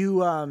 are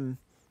you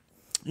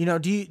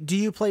do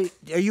you play,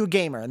 are you a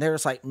gamer? And they're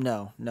just like,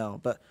 no,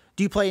 but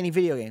do you play any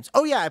video games?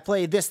 Oh yeah, I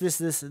play this,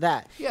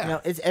 that.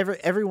 Yeah. It's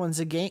everyone's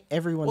a game.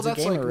 Everyone's a gamer. Well,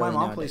 that's like my really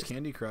mom nowadays. plays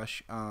Candy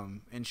Crush,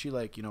 and she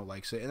like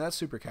likes it, and that's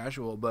super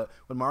casual. But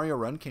when Mario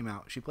Run came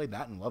out, she played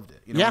that and loved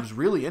it. Yeah. Was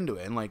really into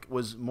it and like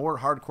was more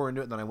hardcore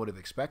into it than I would have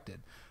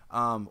expected.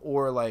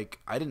 Or like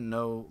I didn't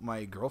know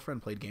my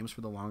girlfriend played games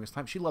for the longest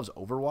time. She loves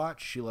Overwatch.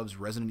 She loves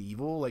Resident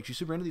Evil. Like she's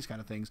super into these kind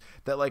of things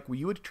that like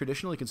you would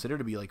traditionally consider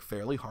to be like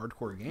fairly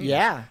hardcore games.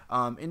 Yeah.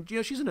 And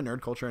she's into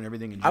nerd culture and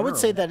everything in general. I would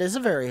say that is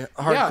a very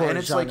hardcore. Yeah, and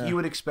it's genre. like you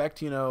would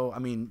expect, I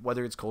mean,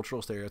 whether it's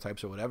cultural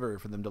stereotypes or whatever,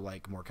 for them to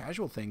like more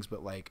casual things,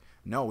 but like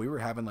no, we were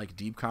having like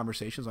deep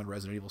conversations on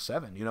Resident Evil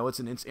 7.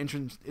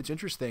 It's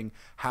interesting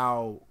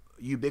how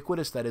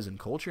ubiquitous that is in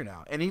culture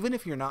now. And even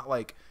if you're not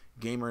like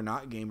gamer,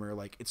 not gamer,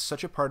 like it's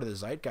such a part of the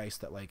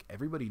zeitgeist that like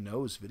everybody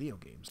knows video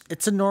games.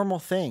 It's a normal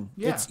thing.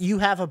 Yeah. You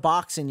have a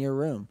box in your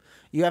room.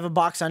 You have a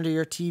box under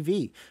your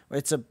TV.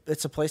 It's a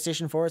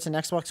PlayStation 4. It's an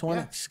Xbox One.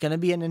 Yeah. It's going to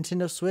be a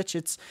Nintendo Switch.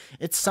 It's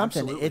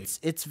something.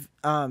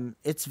 Absolutely.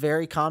 It's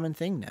very common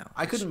thing now.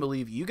 I couldn't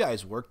believe you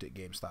guys worked at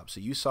GameStop, so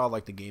you saw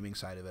like the gaming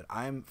side of it.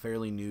 I'm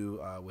fairly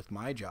new with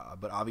my job,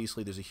 but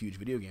obviously there's a huge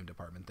video game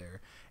department there.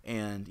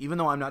 And even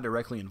though I'm not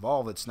directly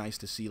involved, it's nice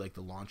to see like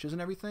the launches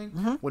and everything.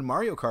 Mm-hmm. When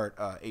Mario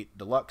Kart 8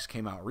 Deluxe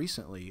came out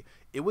recently,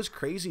 it was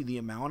crazy the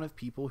amount of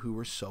people who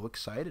were so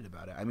excited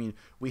about it. I mean,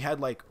 we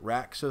had like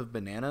racks of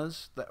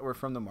bananas that were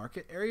from the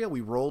market area. We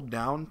rolled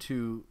down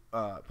to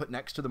put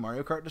next to the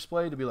Mario Kart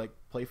display to be like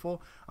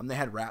playful. They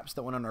had wraps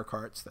that went on our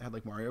carts that had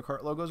like Mario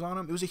Kart logos on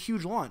them. It was a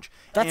huge launch.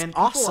 That's and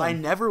awesome. People I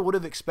never would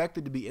have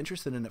expected to be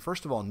interested in it,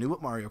 first of all, knew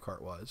what Mario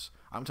Kart was.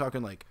 I'm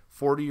talking like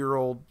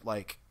 40-year-old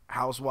like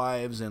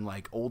housewives and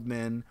like old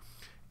men,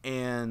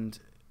 and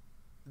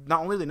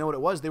not only did they know what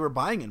it was, they were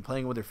buying it and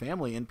playing it with their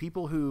family. And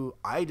people who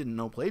I didn't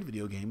know played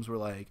video games were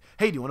like,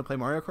 hey, do you want to play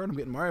Mario Kart? I'm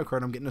getting Mario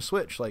Kart. I'm getting a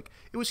Switch. Like,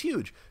 it was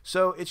huge.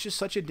 So it's just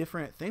such a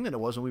different thing than it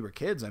was when we were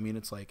kids. I mean,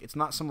 it's like, it's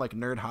not some like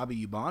nerd hobby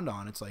you bond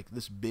on. It's like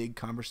this big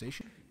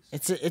conversation.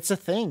 It's a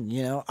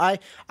thing,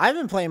 I've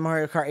been playing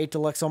Mario Kart 8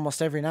 Deluxe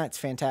almost every night. It's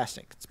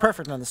fantastic. It's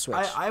perfect on the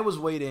Switch. I was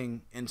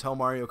waiting until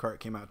Mario Kart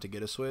came out to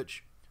get a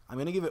Switch. I'm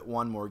going to give it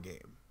one more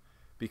game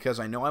because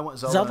I know I want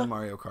Zelda and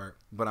Mario Kart,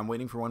 but I'm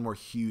waiting for one more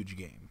huge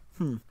game.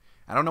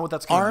 I don't know what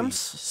that's going to be. ARMS,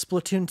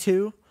 Splatoon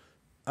 2.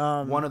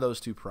 One of those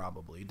two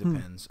probably.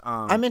 Depends.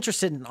 I'm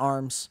interested in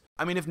ARMS.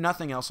 I mean, if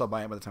nothing else, I'll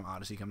buy it by the time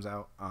Odyssey comes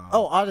out.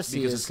 Odyssey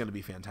because it's going to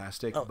be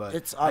fantastic. Oh, but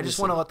it's I just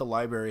want to let the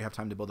library have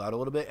time to build out a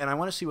little bit, and I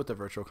want to see what the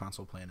Virtual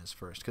Console plan is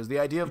first. Because the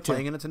idea of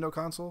playing a Nintendo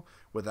console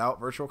without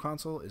Virtual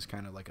Console is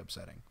kind of like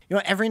upsetting.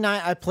 Every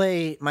night I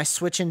play my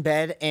Switch in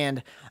bed,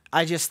 and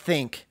I just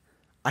think,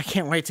 I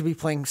can't wait to be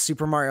playing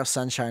Super Mario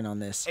Sunshine on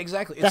this.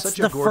 Exactly. It's such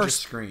a gorgeous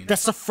screen.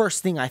 That's the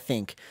first thing I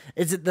think.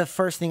 Is it the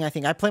first thing I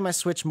think? I play my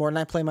Switch more than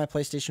I play my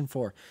PlayStation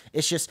 4.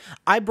 It's just,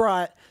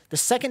 the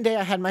second day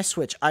I had my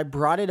Switch, I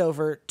brought it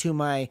over to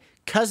my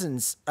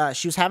cousin's.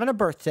 She was having a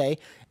birthday,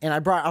 and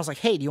I was like,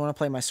 hey, do you want to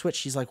play my Switch?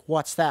 She's like,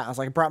 what's that? I was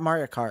like, I brought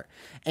Mario Kart.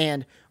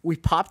 And we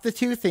popped the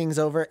two things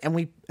over, and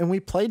we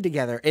played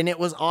together, and it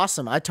was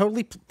awesome. I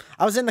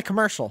was in the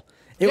commercial.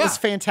 It was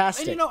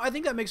fantastic. And I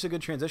think that makes a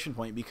good transition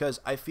point because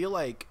I feel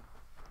like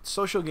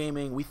social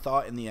gaming, we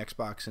thought in the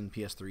Xbox and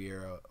PS3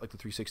 era, like the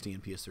 360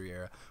 and PS3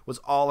 era, was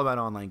all about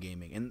online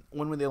gaming. And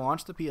when they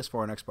launched the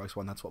PS4 and Xbox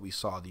One, that's what we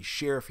saw. These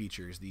share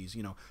features, these,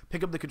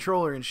 pick up the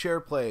controller and share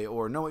play,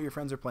 or know what your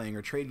friends are playing,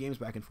 or trade games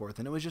back and forth.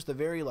 And it was just a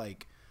very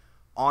like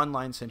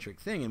online-centric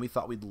thing, and we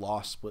thought we'd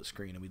lost split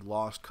screen and we'd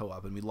lost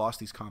co-op and we'd lost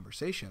these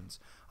conversations.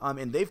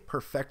 And they've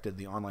perfected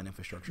the online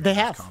infrastructure. They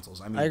have.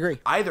 Consoles. I agree.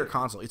 Either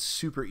console, it's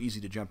super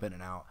easy to jump in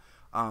and out.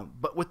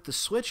 But with the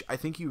Switch, I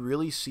think you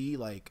really see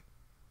like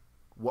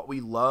what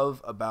we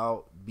love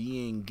about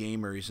being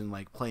gamers and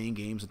like playing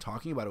games and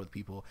talking about it with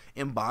people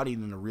embodied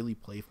in a really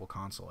playful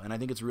console. And I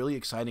think it's really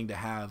exciting to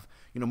have,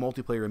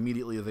 multiplayer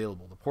immediately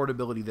available, the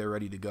portability there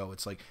ready to go.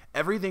 It's like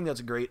everything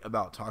that's great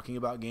about talking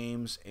about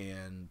games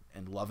and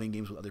loving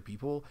games with other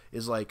people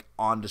is like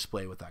on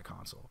display with that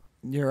console.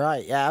 You're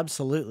right. Yeah,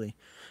 absolutely.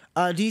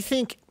 Do you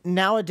think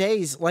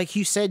nowadays, like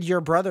you said, your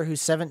brother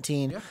who's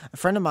 17, a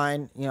friend of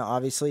mine,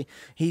 obviously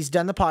he's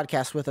done the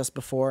podcast with us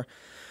before.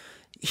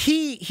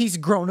 He's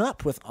grown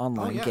up with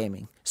online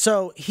gaming.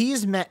 So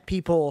he's met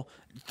people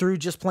through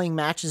just playing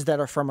matches that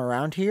are from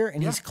around here,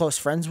 and he's close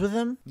friends with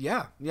them.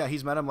 Yeah,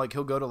 he's met him. Like,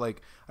 he'll go to,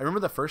 like, I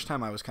remember the first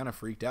time I was kind of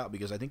freaked out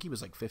because I think he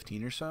was like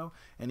 15 or so,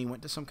 and he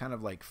went to some kind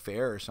of like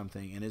fair or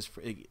something, and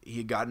he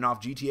had gotten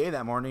off GTA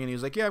that morning, and he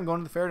was like, yeah, I'm going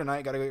to the fair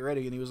tonight, gotta get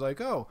ready. And he was like,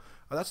 oh,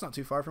 that's not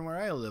too far from where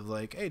I live.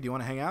 Like, hey, do you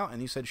want to hang out?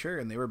 And he said sure,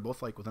 and they were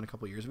both like within a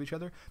couple of years of each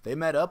other. They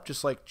met up,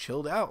 just like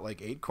chilled out,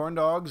 like ate corn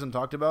dogs and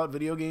talked about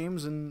video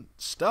games and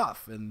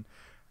stuff, and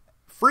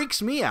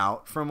freaks me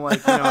out from, like,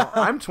 you know,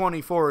 I'm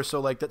 24, so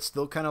like that's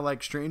still kind of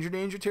like stranger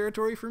danger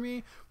territory for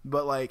me,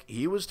 but like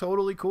he was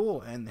totally cool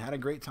and had a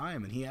great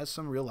time, and he has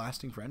some real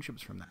lasting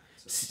friendships from that.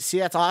 See,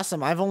 that's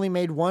awesome. I've only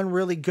made one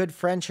really good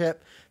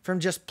friendship from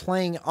just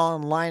playing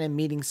online and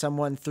meeting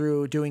someone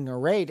through doing a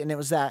raid, and it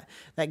was that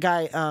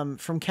guy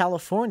from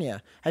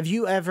California. Have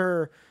you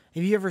ever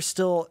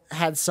still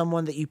had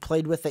someone that you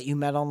played with that you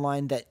met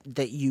online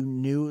that you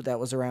knew that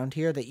was around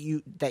here that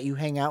you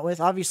hang out with?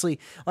 Obviously,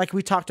 like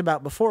we talked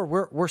about before,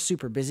 we're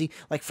super busy.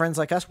 Like friends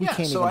like us, we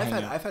can't even hang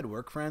out. I've had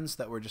work friends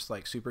that were just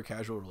like super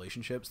casual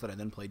relationships that I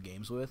then played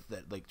games with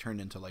that like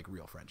turned into like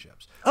real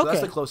friendships. So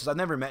that's the closest. I've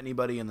never met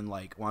anybody and then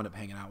like wound up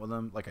hanging out with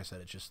them. Like I said,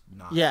 it's just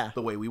not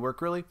the way we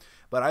work really.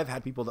 But I've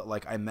had people that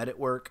like I met at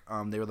work.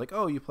 They were like,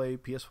 oh, you play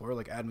PS4?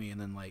 Like add me, and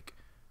then like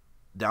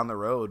down the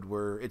road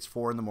where it's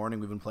 4 a.m,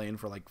 we've been playing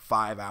for like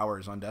 5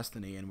 hours on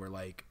Destiny, and we're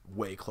like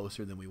way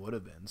closer than we would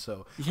have been.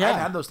 So I've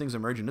had those things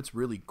emerge, and it's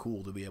really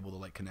cool to be able to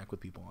like connect with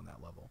people on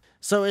that level.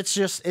 So it's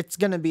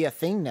going to be a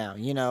thing now,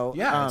 you know?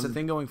 Yeah, it's a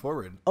thing going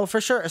forward. Oh,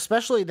 for sure.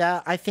 Especially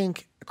that I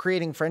think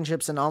creating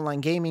friendships in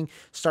online gaming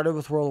started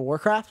with World of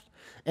Warcraft,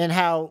 and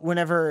how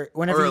whenever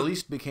or at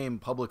least became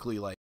publicly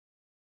like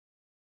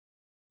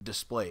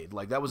displayed,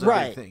 like that was a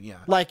big thing. Yeah,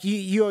 like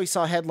you always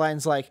saw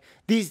headlines like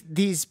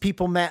these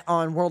people met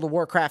on World of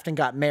Warcraft and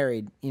got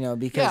married, you know,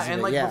 because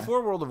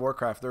before World of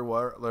Warcraft there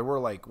were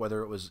like,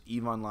 whether it was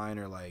EVE Online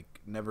or like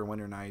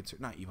Neverwinter Nights, or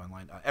not EVE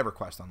Online,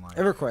 EverQuest Online,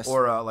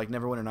 or like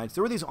Neverwinter Nights,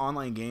 there were these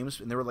online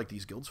games and there were like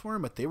these guilds for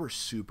them, but they were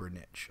super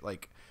niche.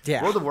 Like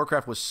World of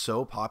Warcraft was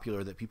so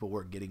popular that people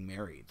were getting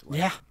married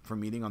from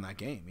meeting on that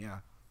game.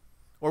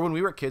 Or when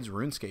we were kids,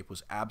 RuneScape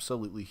was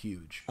absolutely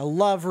huge. I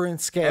love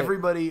RuneScape.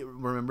 Everybody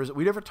remembers it.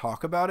 We never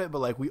talk about it, but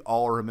like we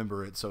all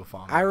remember it so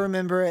fondly. I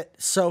remember it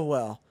so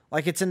well.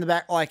 Like it's in the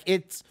back. Like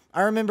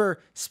I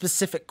remember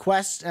specific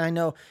quests, and I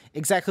know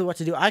exactly what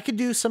to do. I could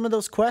do some of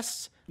those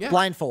quests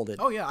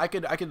blindfolded. Oh yeah, I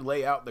could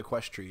lay out the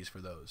quest trees for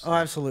those. Oh,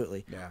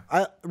 absolutely.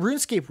 Yeah.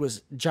 RuneScape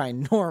was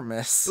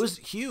ginormous. It was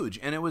huge,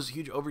 and it was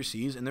huge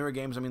overseas. And there were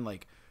games. I mean,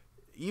 like,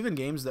 even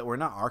games that were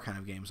not our kind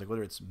of games, like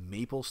whether it's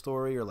Maple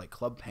Story or like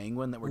Club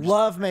Penguin, that were just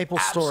love Maple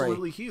Story,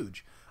 absolutely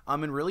huge.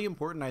 And really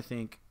important, I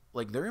think.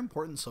 Like, they're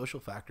important social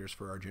factors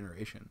for our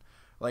generation.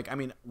 Like, I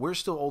mean, we're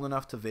still old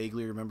enough to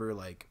vaguely remember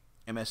like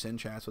MSN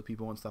chats with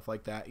people and stuff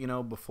like that, you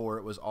know, before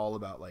it was all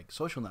about like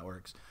social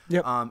networks.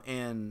 Yep.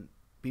 And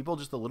people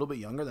just a little bit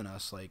younger than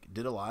us like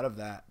did a lot of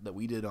that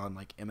we did on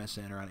like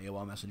MSN or on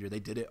AOL Messenger. They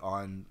did it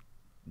on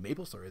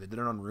Maple Story. They did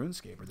it on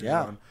RuneScape, or they did it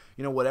on,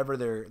 you know, whatever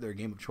their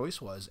game of choice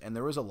was. And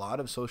there was a lot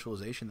of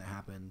socialization that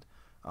happened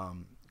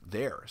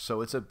there.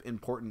 So it's an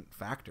important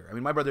factor. I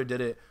mean, my brother did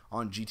it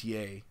on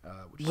GTA,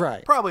 which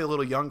is probably a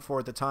little young for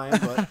at the time,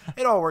 but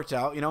it all worked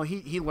out. You know,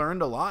 he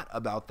learned a lot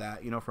about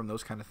that, you know, from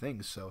those kind of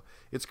things. So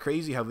it's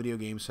crazy how video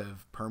games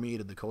have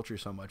permeated the culture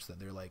so much that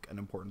they're like an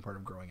important part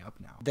of growing up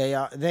now.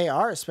 They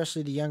are,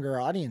 especially to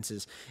younger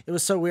audiences. It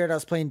was so weird. I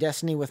was playing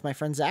Destiny with my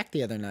friend Zach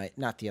the other night.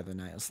 Not the other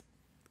night. It was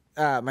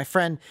my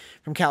friend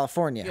from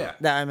California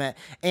that I met.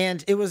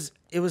 And it was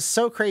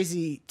so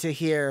crazy to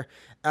hear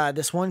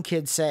this one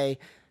kid say,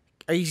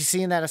 "Are you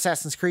seeing that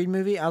Assassin's Creed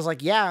movie?" I was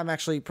like, "Yeah, I'm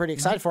actually pretty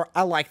excited for it.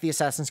 I like the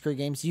Assassin's Creed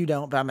games. You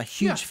don't, but I'm a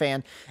huge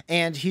fan."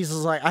 And he's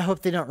like, "I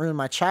hope they don't ruin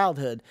my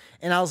childhood."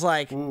 And I was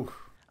like,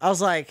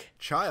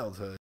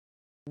 childhood?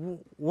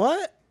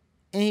 What?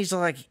 And he's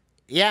like,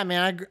 "Yeah,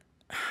 man,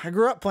 I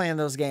grew up playing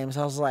those games."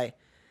 I was like,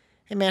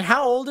 "Hey, man,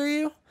 how old are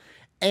you?"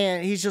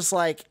 And he's just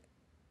like,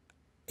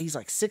 he's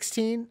like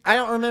 16. I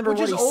don't remember what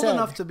he said. Which is old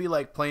enough to be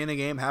like playing a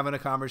game, having a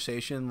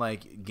conversation,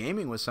 like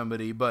gaming with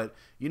somebody. But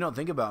you don't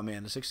think about,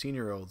 man, the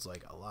 16-year-old's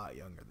like a lot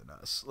younger than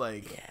us.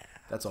 Like,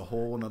 that's a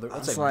whole another.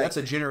 That's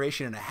a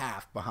generation and a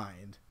half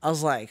behind. I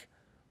was like,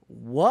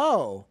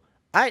 whoa.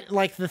 I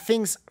like the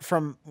things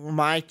from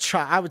my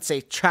I would say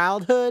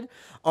childhood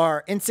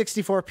are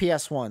N64,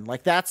 PS1.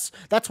 Like that's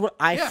what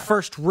I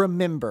first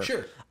remember.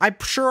 Sure. I'm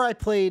sure I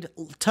played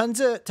tons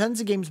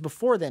of games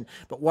before then,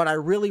 but what I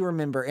really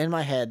remember in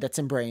my head that's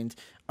ingrained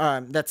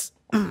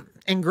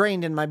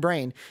in my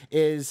brain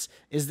is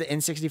the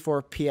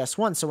N64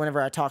 PS1. So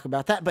whenever I talk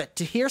about that, but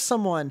to hear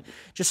someone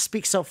just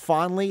speak so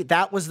fondly,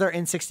 that was their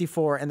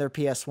N64 and their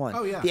PS1.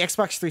 Oh yeah. The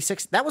Xbox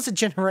 360, that was a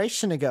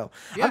generation ago.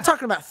 Yeah. I'm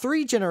talking about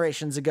 3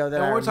 generations ago.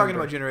 When we're talking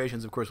about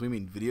generations, of course, we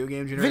mean video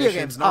game generations.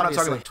 Video games, no, I'm not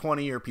talking like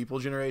 20 or people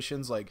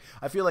generations. Like,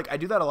 I feel like I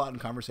do that a lot in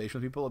conversation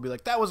with people. I'll be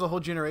like, that was a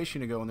whole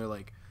generation ago. And they're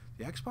like,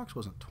 The Xbox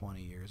wasn't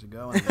 20 years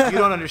ago. I mean, you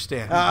don't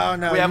understand. Oh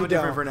no, we have you a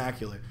different don't.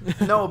 vernacular.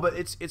 No, but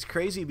it's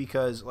crazy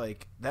because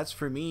like that's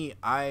for me.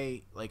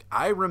 I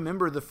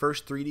remember the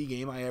first 3D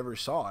game I ever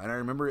saw, and I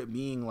remember it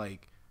being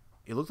like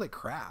it looked like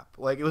crap.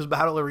 Like it was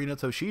Battle Arena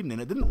Toshinden, and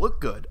it didn't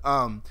look good.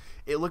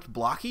 It looked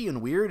blocky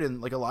and weird,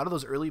 and like a lot of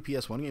those early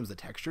PS1 games, the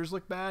textures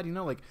look bad. You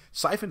know, like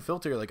Siphon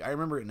Filter. Like I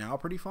remember it now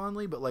pretty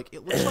fondly, but like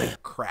it looks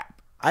like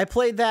crap. I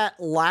played that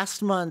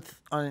last month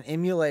on an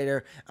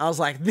emulator. I was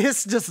like,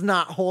 this does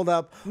not hold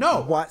up.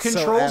 No, whatsoever.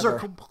 controls are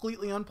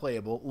completely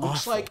unplayable.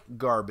 Looks Awful. like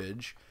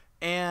garbage,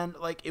 and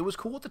like it was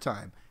cool at the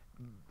time.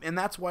 And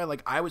that's why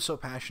like I was so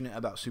passionate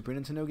about Super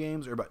Nintendo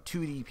games or about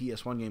 2D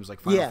PS1 games like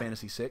Final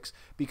Fantasy VI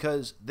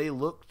because they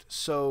looked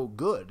so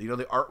good. You know,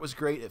 the art was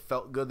great. It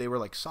felt good. They were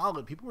like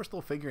solid. People were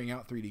still figuring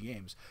out 3D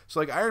games. So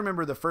like I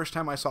remember the first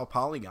time I saw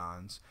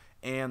polygons,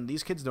 and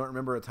these kids don't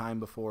remember a time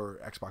before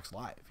Xbox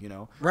Live, you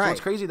know? Right. So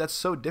it's crazy. That's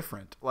so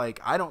different. Like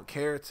I don't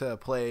care to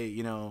play,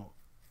 you know,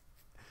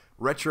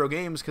 retro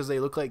games because they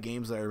look like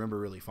games that I remember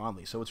really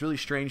fondly. So it's really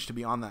strange to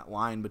be on that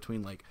line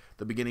between like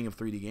the beginning of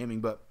 3D gaming,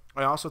 but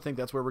I also think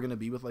that's where we're going to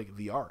be with like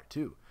VR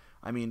too.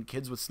 I mean,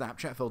 kids with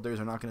Snapchat filters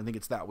are not going to think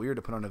it's that weird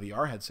to put on a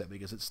VR headset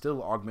because it's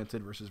still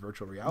augmented versus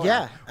virtual reality.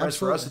 Yeah, whereas absolutely.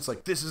 for us, it's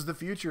like this is the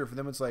future. For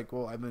them, it's like,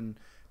 well,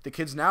 the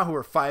kids now who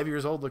are 5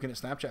 years old looking at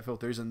Snapchat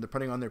filters and they're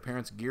putting on their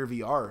parents' Gear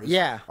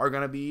VRs are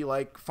going to be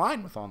like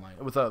fine with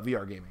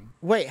VR gaming.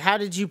 Wait, how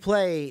did you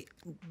play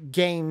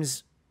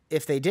games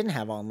if they didn't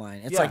have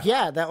online? It's like,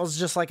 that was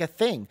just like a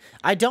thing.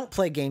 I don't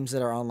play games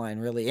that are online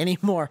really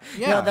anymore.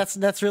 Yeah. No,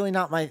 that's really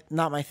not my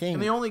thing.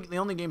 And the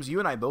only games you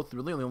and I both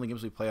really the only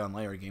games we play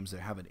online are games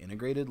that have it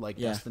integrated, like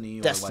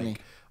Destiny or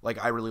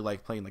like I really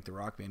like playing like the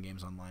Rock Band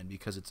games online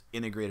because it's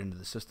integrated into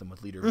the system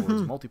with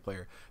leaderboards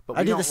multiplayer. But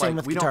I do the same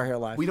with Guitar Hero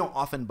Live. We don't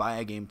often buy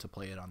a game to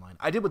play it online.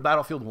 I did with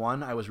Battlefield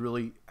 1. I was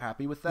really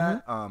happy with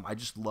that. I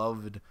just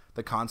loved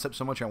the concept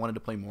so much. I wanted to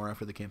play more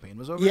after the campaign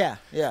was over.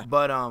 Yeah.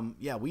 But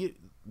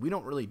we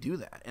don't really do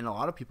that, and a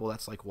lot of people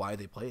that's like why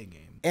they play a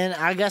game. And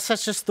I guess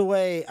that's just the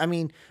way. I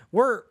mean,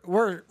 we're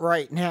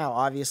right now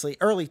obviously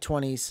early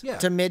 20s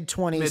to mid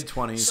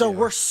 20s. So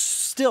we're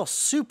still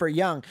super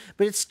young,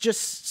 but it's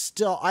just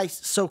still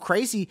so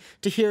crazy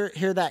to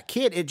hear that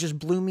kid. It just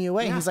blew me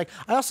away. And he's like,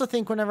 I also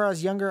think whenever I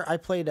was younger, I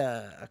played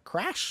a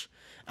Crash.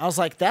 I was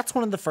like, that's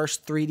one of the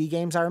first 3D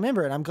games I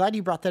remember, and I'm glad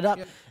you brought that up.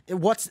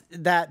 What's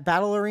that,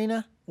 Battle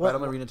Arena?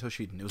 Battle Arena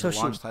Toshinden. It was a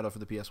launch title for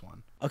the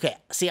PS1. Okay,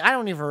 see, I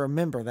don't even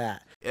remember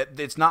that.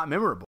 It's not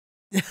memorable.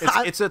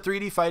 It's a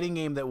 3D fighting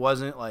game that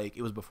wasn't like,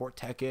 it was before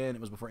Tekken.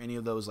 It was before any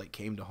of those like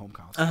came to home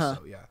consoles.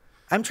 So yeah.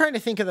 I'm trying to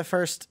think of the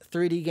first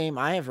 3D game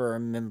I ever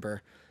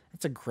remember.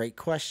 That's a great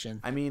question.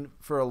 I mean,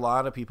 for a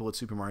lot of people, it's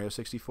Super Mario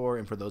 64,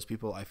 and for those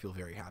people, I feel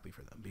very happy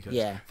for them because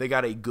they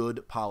got a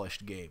good,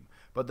 polished game.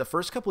 But the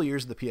first couple of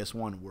years of the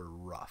PS1 were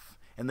rough,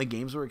 and the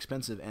games were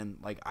expensive, and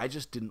like I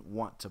just didn't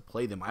want to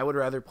play them. I would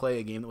rather play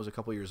a game that was a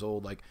couple years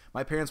old. Like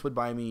my parents would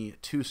buy me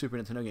 2 Super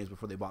Nintendo games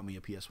before they bought me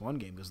a PS1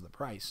 game because of the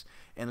price.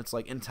 And it's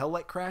like until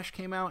like Crash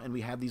came out, and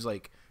we had these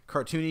like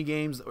cartoony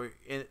games that were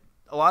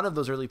a lot of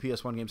those early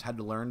PS1 games had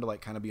to learn to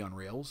like kind of be on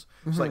rails.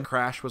 So like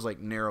Crash was like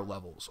narrow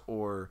levels,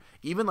 or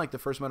even like the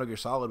first Metal Gear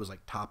Solid was like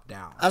top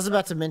down. I was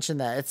about to mention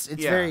that. It's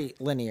very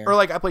linear. Or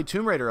like I played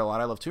Tomb Raider a lot.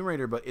 I love Tomb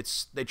Raider, but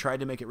they tried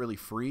to make it really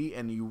free,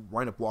 and you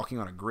wind up walking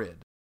on a grid.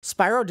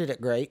 Spyro did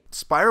it great.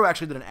 Spyro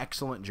actually did an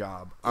excellent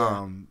job.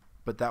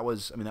 But that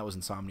was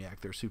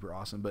Insomniac. They're super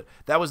awesome. But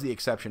that was the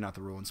exception, not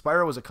the rule. And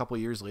Spyro was a couple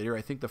years later.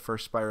 I think the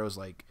first Spyro was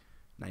like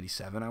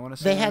 97, I want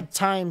to say. They had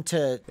time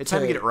to get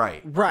it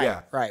right.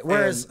 Right.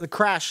 Whereas the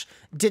Crash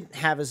didn't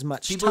have as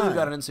much people time. who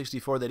got an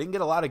N64, they didn't get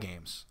a lot of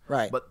games.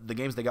 Right. But the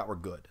games they got were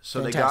good.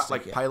 So they got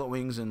like Pilot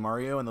Wings and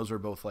Mario, and those were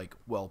both like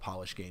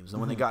well-polished games. And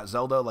when they got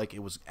Zelda, like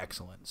it was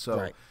excellent.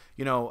 So,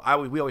 you know,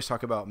 we always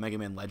talk about Mega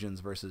Man Legends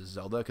versus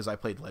Zelda because I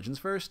played Legends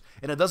first.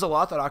 And it does a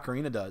lot that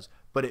Ocarina does,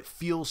 but it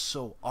feels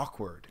so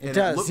awkward. It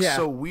looks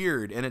so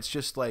weird. And it's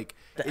just like...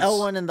 The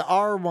L1 and the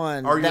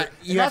R1, that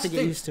you have to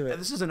get used to it.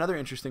 This is another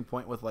interesting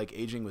point with like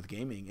aging with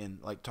gaming and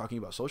like talking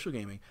about social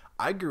gaming.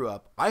 I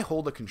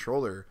hold a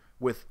controller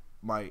with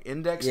my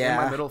index and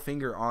my middle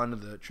finger on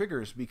the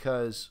triggers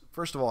because,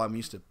 first of all, I'm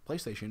used to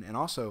PlayStation, and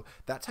also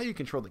that's how you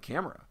control the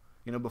camera.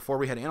 You know, before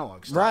we had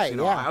analog sticks. Right, you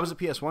know, I was a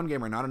PS1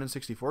 gamer, not an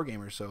N64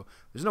 gamer, so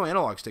there's no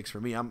analog sticks for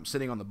me. I'm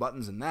sitting on the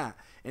buttons and that.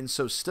 And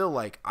so still,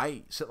 like,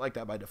 I sit like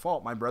that by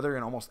default. My brother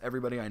and almost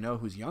everybody I know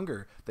who's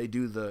younger, they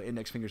do the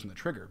index fingers on the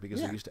trigger because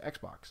they're used to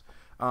Xbox.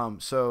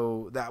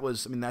 So that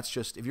was, I mean, that's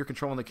just, if you're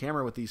controlling the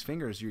camera with these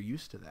fingers, you're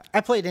used to that. I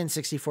played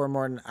N64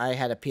 more than I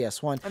had a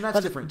PS1. And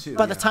that's different too.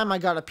 By the time I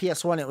got a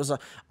PS1, it was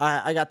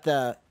I got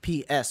the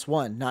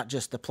PS1, not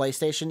just the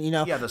PlayStation, you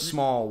know? Yeah, the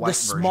small white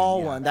version. The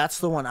small one, that's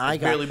the one I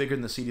got. Barely bigger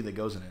than the CD that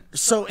goes in it.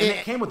 So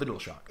it came with the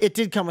DualShock. It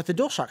did come with the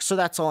DualShock, so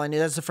that's all I knew.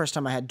 That's the first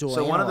time I had dual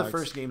So analogs. one of the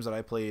first games that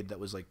I played that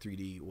was like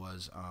 3D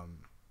was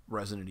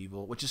Resident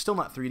Evil, which is still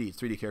not 3D.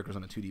 It's 3D characters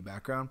on a 2D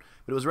background,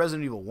 but it was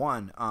Resident Evil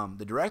 1.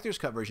 The director's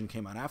cut version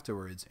came out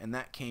afterwards, and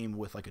that came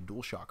with like a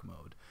DualShock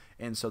mode.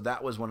 And so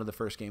that was one of the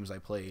first games I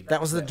played.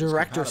 That was the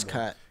director's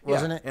cut,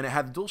 wasn't it? And it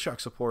had the DualShock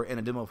support and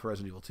a demo for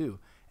Resident Evil 2.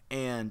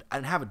 And I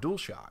didn't have a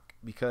DualShock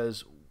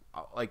because,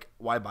 like,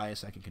 why buy a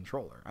second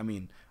controller? I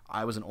mean,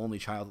 I was an only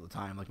child at the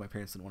time. Like, my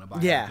parents didn't want to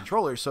buy a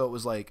controller, so it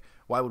was like,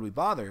 why would we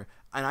bother?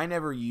 And I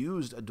never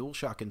used a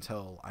DualShock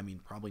until, I mean,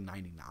 probably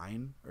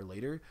 99 or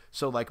later.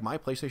 So, like, my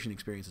PlayStation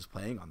experience is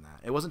playing on that.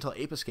 It wasn't until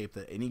Ape Escape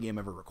that any game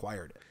ever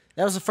required it.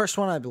 That was the first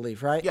one, I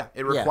believe, right? Yeah,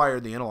 it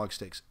required the analog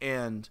sticks.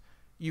 And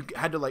you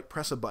had to, like,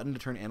 press a button to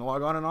turn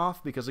analog on and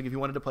off because, like, if you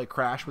wanted to play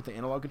Crash with the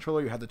analog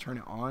controller, you had to turn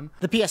it on.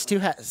 The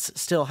PS2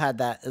 still had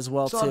that as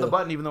well, too. Still on the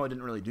button, even though it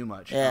didn't really do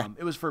much. Yeah.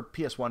 It was for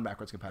PS1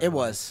 backwards compatibility. It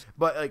was.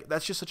 But, like,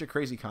 that's just such a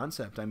crazy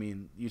concept. I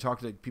mean, you talk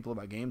to people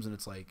about games, and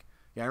it's like,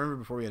 yeah, I remember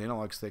before we had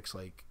analog sticks,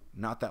 like,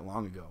 not that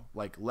long ago.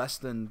 Like, less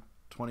than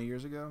 20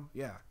 years ago?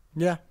 Yeah.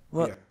 Yeah.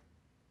 Well,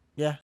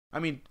 yeah. I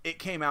mean, it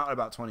came out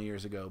about 20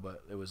 years ago,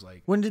 but it was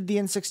like... When did the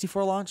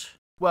N64 launch?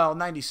 Well,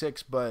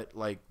 96, but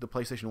like the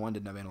PlayStation 1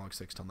 didn't have analog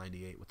sticks till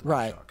 98 with the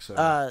DualShock.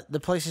 So the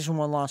PlayStation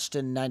 1 launched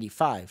in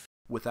 95.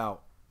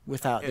 Without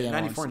the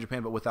 94 in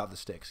Japan, but without the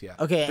sticks, yeah.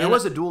 Okay. There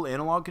was a dual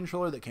analog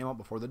controller that came out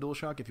before the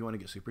DualShock, if you want to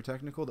get super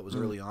technical, that was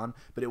early on,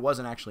 but it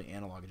wasn't actually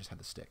analog, it just had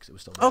the sticks. It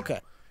was still digital. Okay.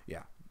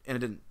 Yeah. And it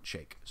didn't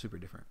shake. Super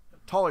different.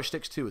 Taller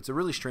sticks too. It's a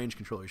really strange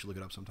controller. You should look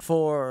it up sometime.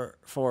 For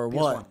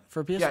what?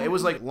 For PS1? Yeah, it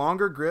was like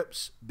longer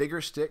grips,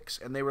 bigger sticks,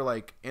 and they were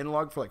like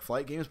analog for like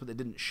flight games, but they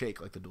didn't shake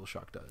like the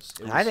DualShock does.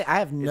 I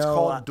have no... It's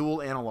called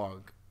dual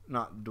analog,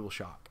 not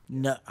DualShock.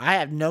 No, I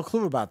have no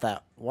clue about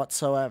that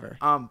whatsoever.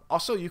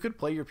 Also, you could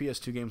play your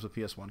PS2 games with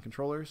PS1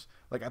 controllers.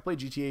 Like, I played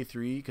GTA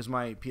 3 because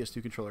my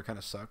PS2 controller kind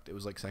of sucked. It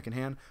was like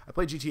secondhand. I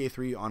played GTA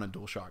 3 on a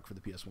DualShock for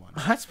the PS1.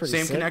 That's pretty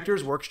Same sick.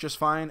 connectors, works just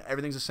fine.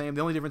 Everything's the same. The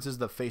only difference is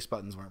the face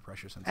buttons weren't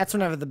pressure sensitive. That's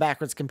whenever the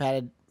backwards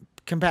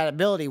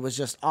compatibility was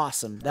just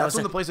awesome. That's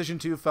when the PlayStation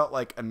 2 felt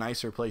like a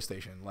nicer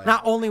PlayStation. Like,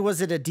 not only was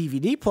it a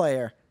DVD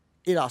player,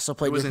 it also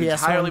played your PS1 games. It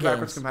was entirely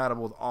backwards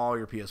compatible with all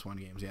your PS1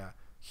 games. Yeah,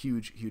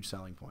 huge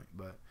selling point.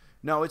 But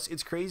no,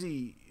 it's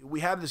crazy.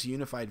 We have this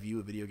unified view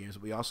of video games,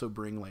 but we also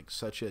bring like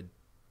such a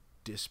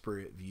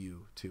disparate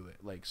view to it,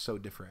 like so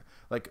different.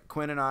 Like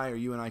Quinn and I, or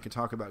you and I, can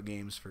talk about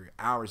games for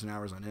hours and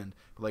hours on end,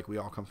 but like we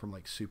all come from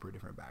like super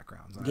different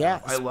backgrounds.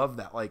 I love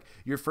that. Like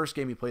your first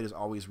game you played is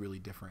always really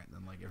different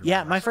than like everybody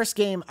else. My first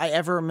game I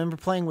ever remember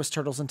playing was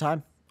Turtles in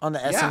Time on the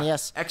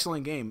SNES.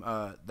 Excellent game.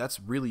 That's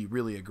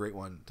really a great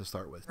one to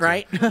start with too.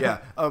 Right? Yeah.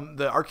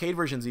 The arcade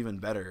version's even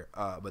better,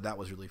 but that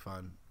was really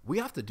fun.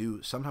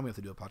 Sometime we have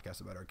to do a podcast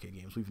about arcade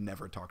games. We've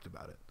never talked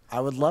about it. I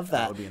would love that.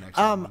 That would be an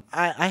excellent one.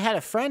 I had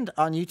a friend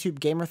on YouTube,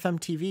 GamerThumb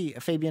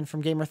TV, Fabian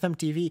from GamerThumb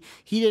TV.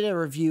 He did a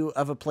review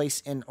of a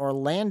place in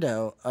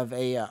Orlando of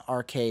a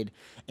arcade,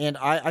 and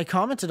I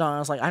commented on it. I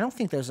was like, I don't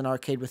think there's an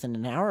arcade within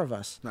an hour of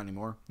us. Not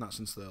anymore. Not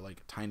since the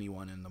like tiny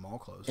one in the mall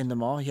closed. In the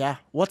mall, yeah.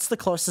 What's the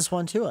closest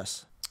one to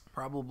us?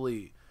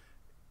 Probably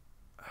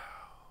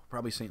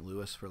St.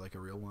 Louis for like a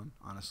real one,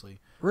 honestly.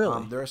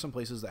 Really? There are some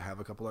places that have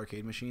a couple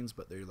arcade machines,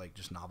 but they're like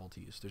just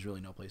novelties. There's really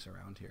no place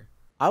around here.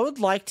 I would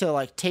like to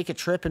like take a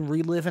trip and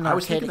relive an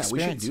arcade experience. We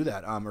should do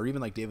that. Or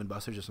even like Dave &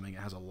 Buster's or something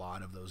that has a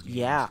lot of those games.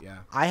 Yeah.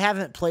 I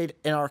haven't played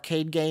an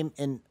arcade game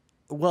in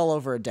well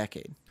over a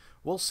decade.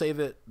 We'll save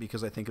it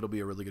because I think it'll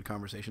be a really good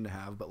conversation to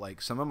have. But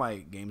like some of my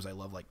games I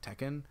love, like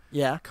Tekken,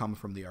 come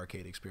from the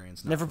arcade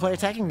experience. Never played a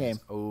Tekken game.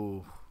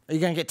 Oh. Are you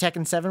going to get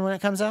Tekken 7 when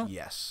it comes out?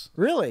 Yes.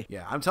 Really?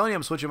 Yeah. I'm telling you,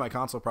 I'm switching my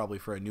console probably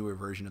for a newer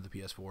version of the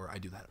PS4. I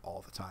do that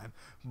all the time.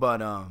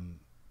 But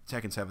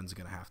Tekken 7 is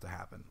going to have to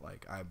happen.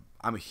 Like,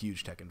 I'm a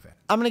huge Tekken fan.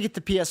 I'm going to get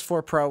the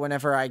PS4 Pro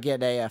whenever I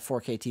get a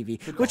 4K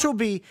TV, which will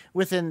be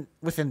within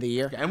the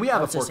year. Yeah, and we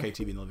have a 4K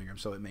TV in the living room,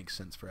 so it makes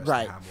sense for us to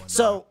have one.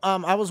 So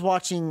I was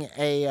watching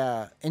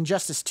a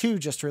Injustice 2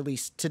 just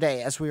released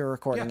today as we were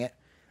recording it.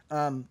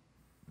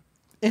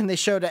 And they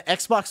showed an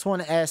Xbox One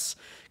S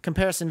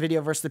comparison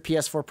video versus the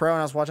PS4 Pro,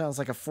 and I was watching. It was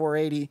like a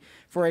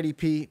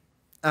 480p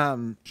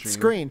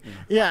screen.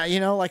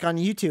 Yeah, like on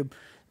YouTube.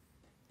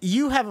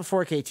 You have a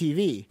 4K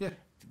TV. Yeah.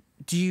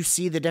 Do you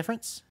see the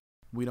difference?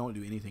 We don't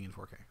do anything in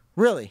 4K.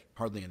 Really?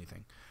 Hardly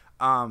anything.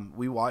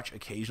 We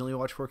occasionally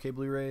watch 4K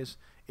Blu-rays.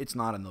 It's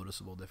not a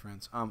noticeable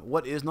difference.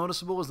 What is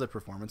noticeable is the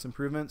performance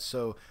improvements.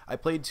 So I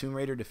played Tomb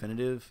Raider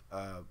Definitive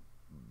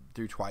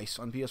through twice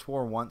on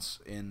PS4, once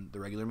in the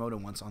regular mode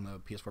and once on the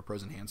PS4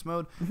 Pro's enhanced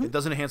mode. Mm-hmm. It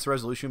doesn't enhance the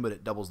resolution, but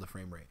it doubles the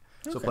frame rate.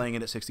 Okay. So playing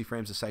it at 60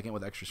 frames a second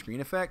with extra screen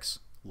effects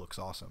looks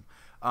awesome.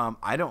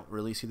 I don't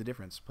really see the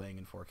difference playing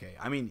in 4K.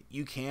 I mean,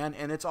 you can,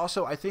 and it's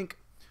also, I think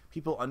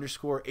people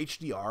underscore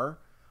HDR,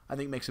 I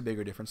think makes a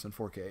bigger difference than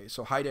 4K.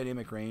 So high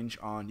dynamic range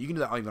you can do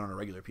that even on a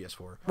regular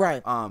PS4.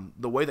 Right.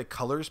 The way the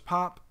colors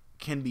pop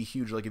can be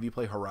huge. Like if you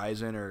play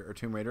Horizon or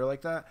Tomb Raider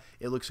like that,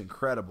 it looks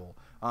incredible.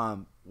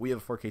 We have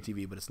a 4K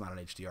TV, but it's not an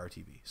HDR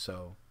TV.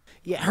 So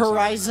yeah,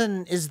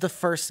 Horizon is the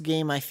first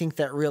game I think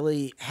that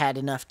really had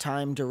enough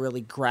time to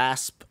really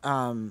grasp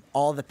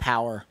all the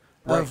power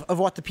of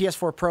what the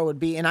PS4 Pro would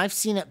be. And I've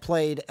seen it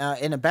played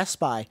in a Best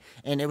Buy,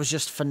 and it was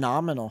just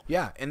phenomenal.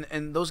 Yeah,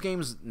 and those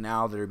games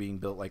now that are being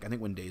built, like I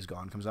think when Days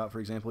Gone comes out, for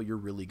example, you're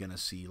really going to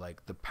see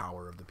like the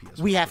power of the PS4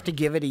 We have Pro. to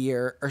give it a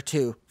year or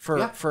two for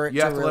it You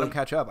to have to let really... them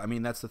catch up. I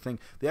mean, that's the thing.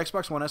 The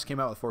Xbox One S came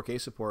out with 4K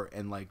support,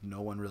 and like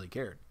no one really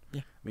cared.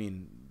 Yeah. I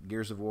mean,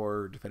 Gears of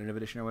War Definitive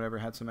Edition or whatever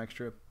had some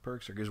extra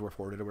perks, or Gears of War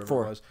 4 did or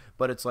whatever it was.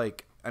 But it's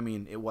like, I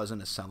mean, it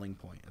wasn't a selling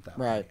point at that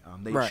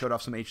point. They showed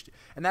off some HD,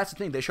 and that's the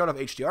thing. They showed off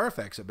HDR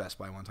effects at Best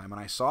Buy one time,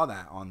 and I saw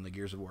that on the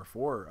Gears of War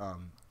 4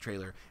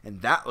 trailer,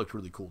 and that looked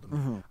really cool to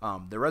me.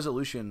 The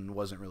resolution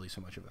wasn't really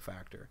so much of a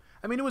factor.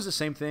 I mean, it was the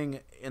same thing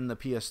in the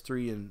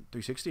PS3 and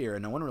 360 era.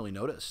 No one really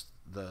noticed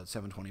the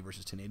 720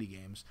 versus 1080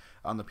 games.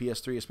 On the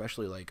PS3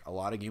 especially, like a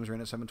lot of games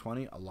ran at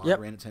 720, a lot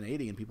ran at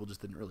 1080, and people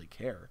just didn't really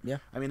care. Yeah.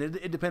 I mean,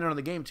 it depended on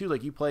the game too.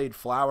 Like you played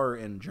Flower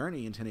and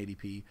Journey in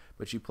 1080p,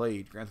 but you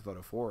played Grand Theft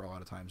Auto 4 a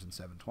lot of times in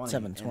 720.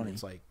 720. And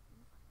it's like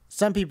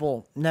some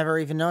people never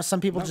even know.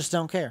 Some people just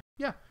don't care.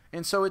 Yeah.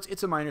 And so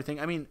it's a minor thing.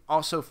 I mean,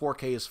 also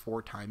 4K is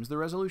 4 times the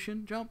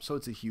resolution jump, so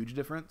it's a huge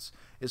difference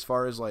as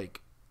far as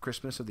like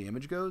crispness of the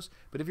image goes.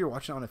 But if you're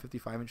watching on a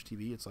 55-inch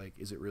TV, it's like,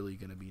 is it really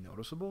going to be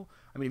noticeable?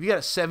 I mean, if you got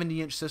a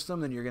 70-inch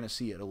system, then you're going to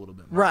see it a little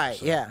bit more. Right,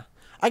 so. yeah.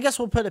 I guess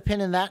we'll put a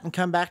pin in that and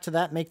come back to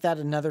that, make that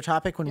another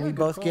topic when we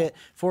both get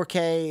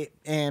 4K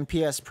and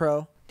PS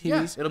Pro TVs.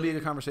 Yeah, it'll be a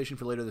good conversation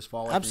for later this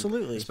fall.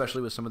 Absolutely. I think,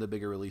 especially with some of the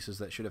bigger releases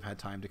that should have had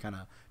time to kind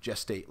of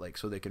gestate, like,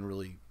 so they can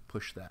really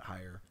push that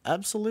higher.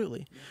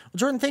 Absolutely. Well,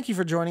 Jordan, thank you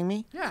for joining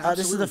me. Yeah, absolutely.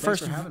 This is the Thanks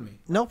first. for having me.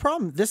 No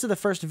problem. This is the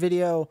first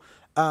video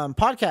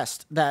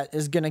podcast that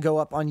is going to go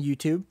up on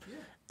YouTube.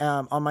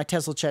 On my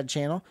Tesla Chad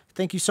channel.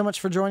 Thank you so much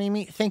for joining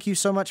me. Thank you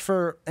so much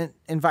for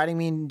inviting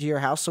me into your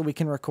house so we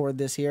can record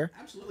this here.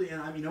 Absolutely,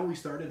 and I mean, we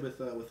started with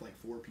like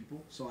 4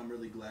 people, so I'm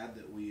really glad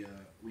that we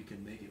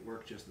can make it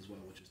work just as well,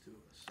 which is 2 of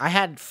us. I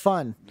had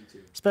fun, Me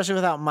too. especially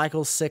without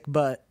Michael's sick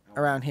butt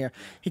around here.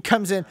 He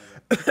comes in.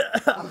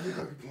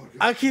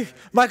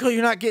 Michael,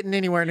 you're not getting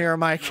anywhere near a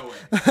mic. No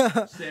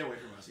way. Stay away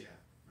from us,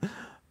 yeah.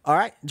 All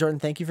right, Jordan,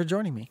 thank you for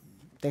joining me.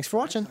 Thanks for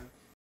watching.